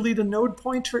you delete a node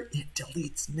pointer, it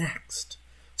deletes next.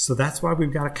 So that's why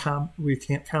we've got to we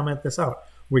can't comment this out.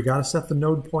 We got to set the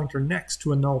node pointer next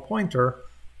to a null pointer,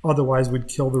 otherwise we'd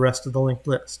kill the rest of the linked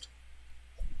list.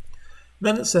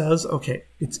 Then it says, okay,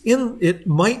 it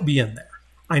might be in there.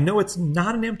 I know it's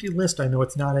not an empty list. I know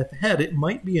it's not at the head. It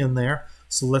might be in there,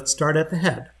 so let's start at the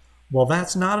head. Well,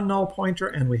 that's not a null pointer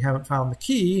and we haven't found the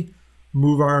key.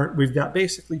 We've got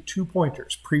basically two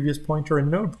pointers, previous pointer and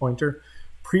node pointer.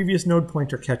 Previous node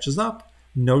pointer catches up,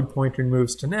 node pointer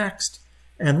moves to next,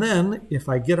 and then if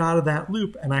I get out of that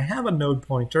loop and I have a node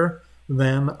pointer,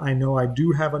 then I know I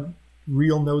do have a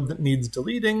real node that needs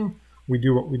deleting. We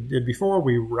do what we did before,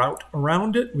 we route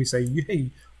around it, we say, hey,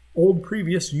 old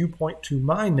previous, you point to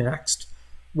my next.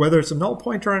 Whether it's a null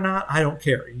pointer or not, I don't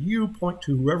care. You point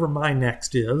to whoever my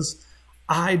next is.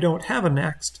 I don't have a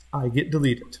next, I get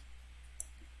deleted.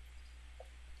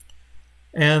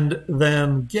 And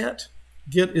then get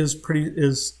is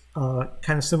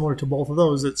kind of similar to both of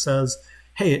those. It says,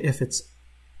 hey, if it's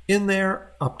in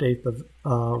there, update the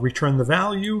return the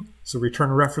value, so return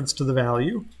a reference to the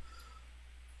value.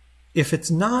 If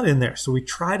it's not in there, so we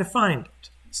try to find it.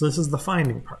 So this is the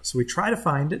finding part. So we try to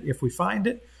find it. If we find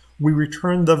it, we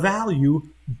return the value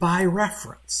by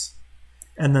reference.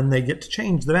 And then they get to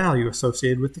change the value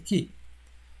associated with the key.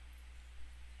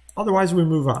 Otherwise, we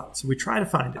move on. So we try to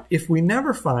find it. If we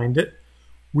never find it,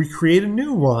 we create a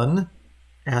new one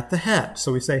at the head.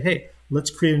 So we say, hey, let's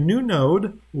create a new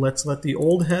node. Let's let the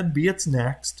old head be its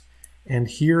next. And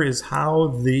here is how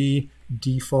the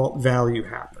default value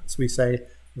happens. We say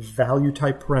value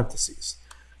type parentheses.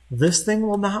 This thing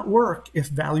will not work if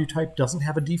value type doesn't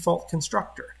have a default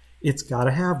constructor. It's got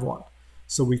to have one.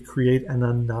 So we create an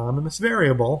anonymous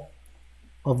variable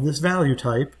of this value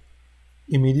type,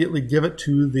 immediately give it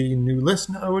to the new list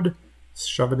node,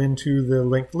 shove it into the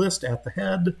linked list at the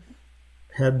head.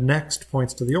 Head next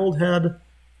points to the old head,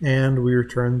 and we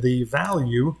return the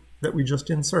value that we just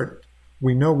inserted.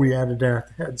 We know we added it at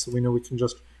the head, so we know we can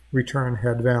just return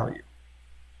head value.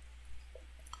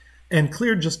 And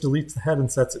clear just deletes the head and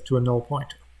sets it to a null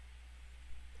pointer.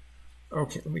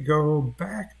 Okay, let me go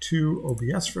back to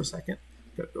OBS for a second.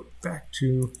 Got to go back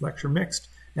to lecture mixed,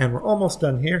 and we're almost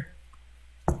done here.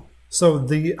 So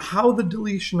how the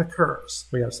deletion occurs.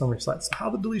 We got a summary slide. So how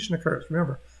the deletion occurs.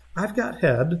 Remember, I've got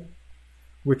head,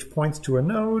 which points to a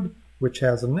node, which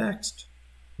has a next,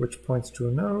 which points to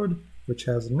a node, which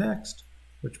has a next,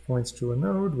 which points to a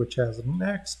node, which has a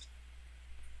next,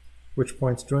 which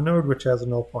points to a node, which has a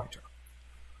null pointer.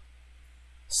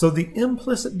 So the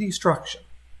implicit destruction,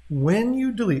 when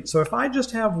you delete, so if I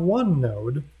just have one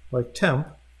node, like temp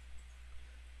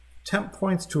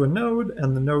points to a node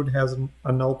and the node has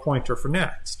a null pointer for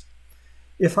next.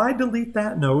 If I delete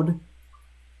that node,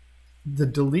 the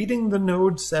deleting the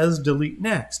node says delete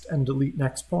next, and delete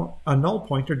next a null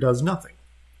pointer does nothing.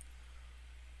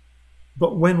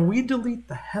 But when we delete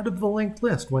the head of the linked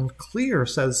list, when clear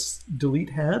says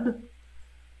delete head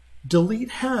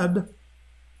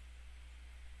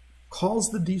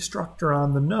calls the destructor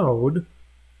on the node,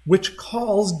 which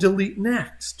calls delete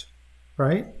next,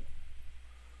 right?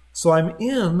 So I'm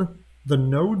in the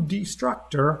node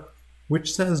destructor,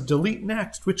 which says delete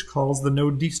next, which calls the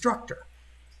node destructor.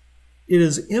 It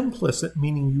is implicit,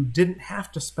 meaning you didn't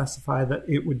have to specify that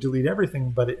it would delete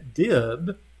everything, but it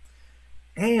did.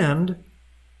 And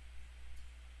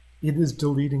it is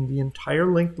deleting the entire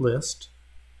linked list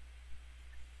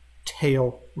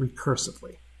tail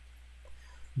recursively.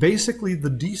 Basically, the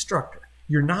destructor,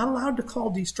 you're not allowed to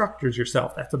call destructors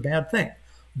yourself. That's a bad thing.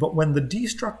 But when the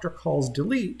destructor calls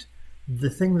delete, the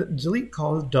thing that delete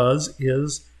calls does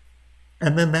is,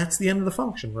 and then that's the end of the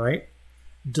function, right?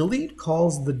 Delete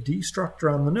calls the destructor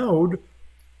on the node,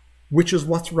 which is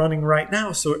what's running right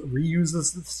now. So it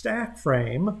reuses the stack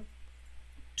frame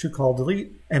to call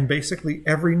delete, and basically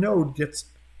every node gets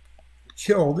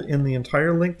killed in the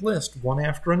entire linked list, one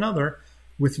after another,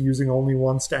 with using only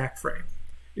one stack frame.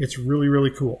 It's really,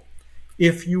 really cool.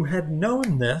 If you had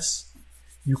known this,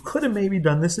 you could have maybe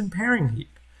done this in pairing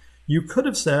heap. You could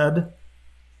have said,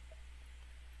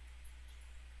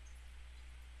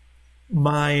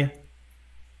 my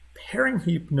pairing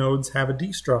heap nodes have a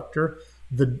destructor.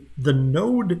 The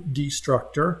node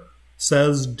destructor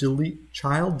says delete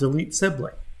child, delete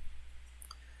sibling.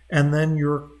 And then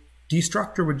your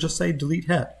destructor would just say delete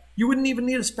head. You wouldn't even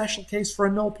need a special case for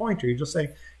a null pointer. You just say,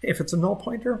 hey, if it's a null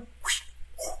pointer,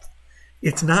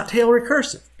 it's not tail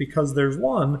recursive because there's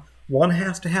one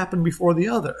has to happen before the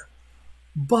other.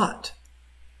 But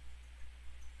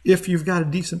if you've got a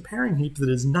decent pairing heap that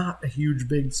is not a huge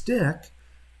big stick,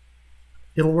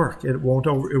 it'll work. It won't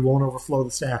overflow the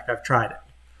stack. I've tried it.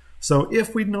 So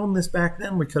if we'd known this back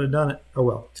then, we could have done it. Oh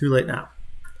well, too late now.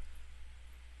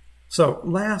 So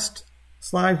last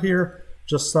slide here,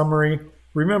 just summary.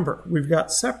 Remember, we've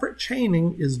got separate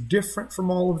chaining is different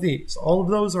from all of these. All of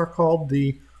those are called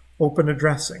the open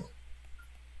addressing.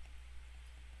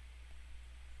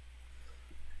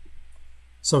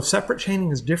 So separate chaining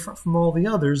is different from all the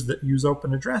others that use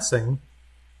open addressing.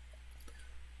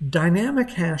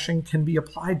 Dynamic hashing can be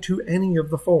applied to any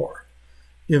of the four.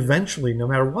 Eventually, no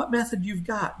matter what method you've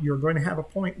got, you're going to have a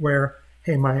point where,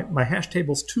 hey, my hash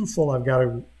table's too full, I've got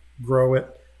to grow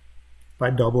it by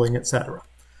doubling, etc.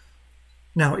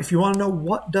 Now, if you want to know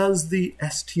what does the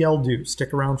STL do,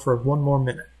 stick around for one more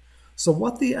minute. So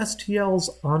what the STL's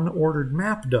unordered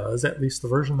map does, at least the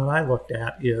version that I looked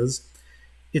at, is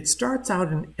it starts out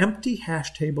an empty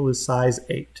hash table is size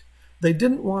 8. They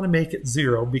didn't want to make it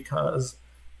 0 because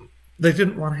they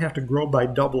didn't want to have to grow by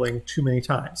doubling too many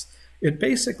times. It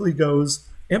basically goes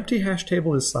empty hash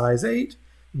table is size 8,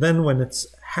 then when it's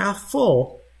half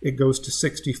full, it goes to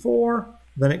 64,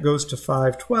 then it goes to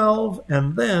 512,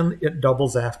 and then it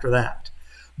doubles after that.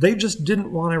 They just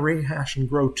didn't want to rehash and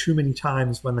grow too many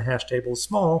times when the hash table is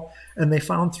small, and they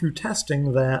found through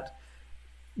testing that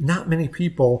not many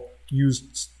people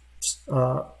used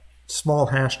small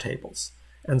hash tables.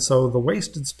 And so the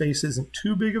wasted space isn't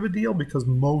too big of a deal because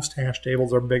most hash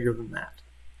tables are bigger than that.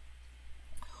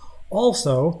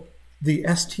 Also, the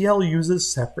STL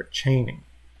uses separate chaining.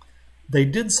 They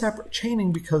did separate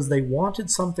chaining because they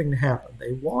wanted something to happen.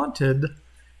 They wanted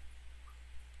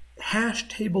hash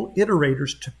table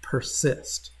iterators to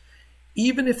persist.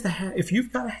 Even if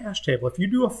you've got a hash table, if you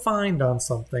do a find on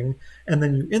something and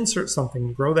then you insert something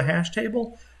and grow the hash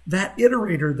table, that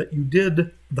iterator that you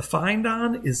did the find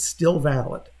on is still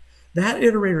valid. That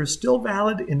iterator is still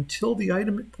valid until the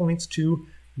item it points to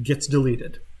gets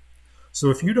deleted. So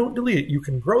if you don't delete it, you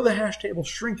can grow the hash table,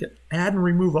 shrink it, add and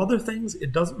remove other things.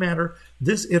 It doesn't matter.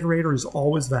 This iterator is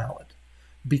always valid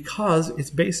because it's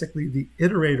basically the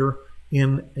iterator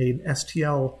in an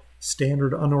STL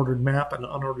standard unordered map and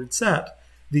unordered set.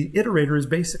 The iterator is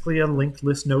basically a linked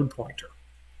list node pointer,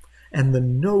 and the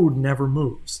node never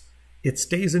moves. It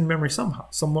stays in memory somehow.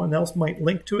 Someone else might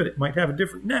link to it. It might have a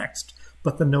different next,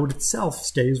 but the node itself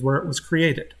stays where it was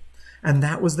created. And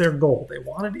that was their goal. They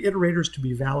wanted iterators to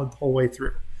be valid the whole way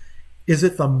through. Is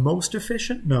it the most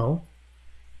efficient? No.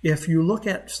 If you look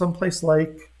at someplace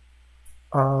like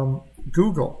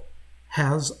Google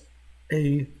has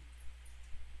a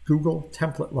Google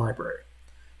template library.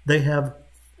 They have,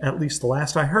 at least the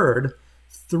last I heard,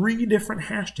 3 different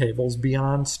hash tables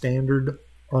beyond standard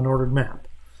unordered map.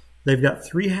 They've got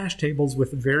 3 hash tables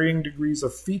with varying degrees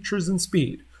of features and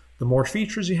speed. The more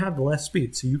features you have, the less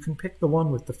speed. So you can pick the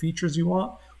one with the features you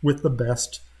want with the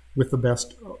best,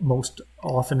 most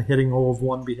often hitting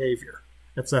O(1) behavior,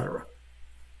 etc.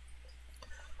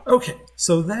 Okay,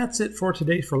 so that's it for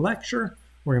today for lecture.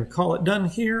 We're going to call it done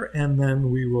here, and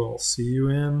then we will see you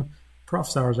in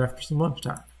Prof's hours after some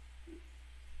lunchtime.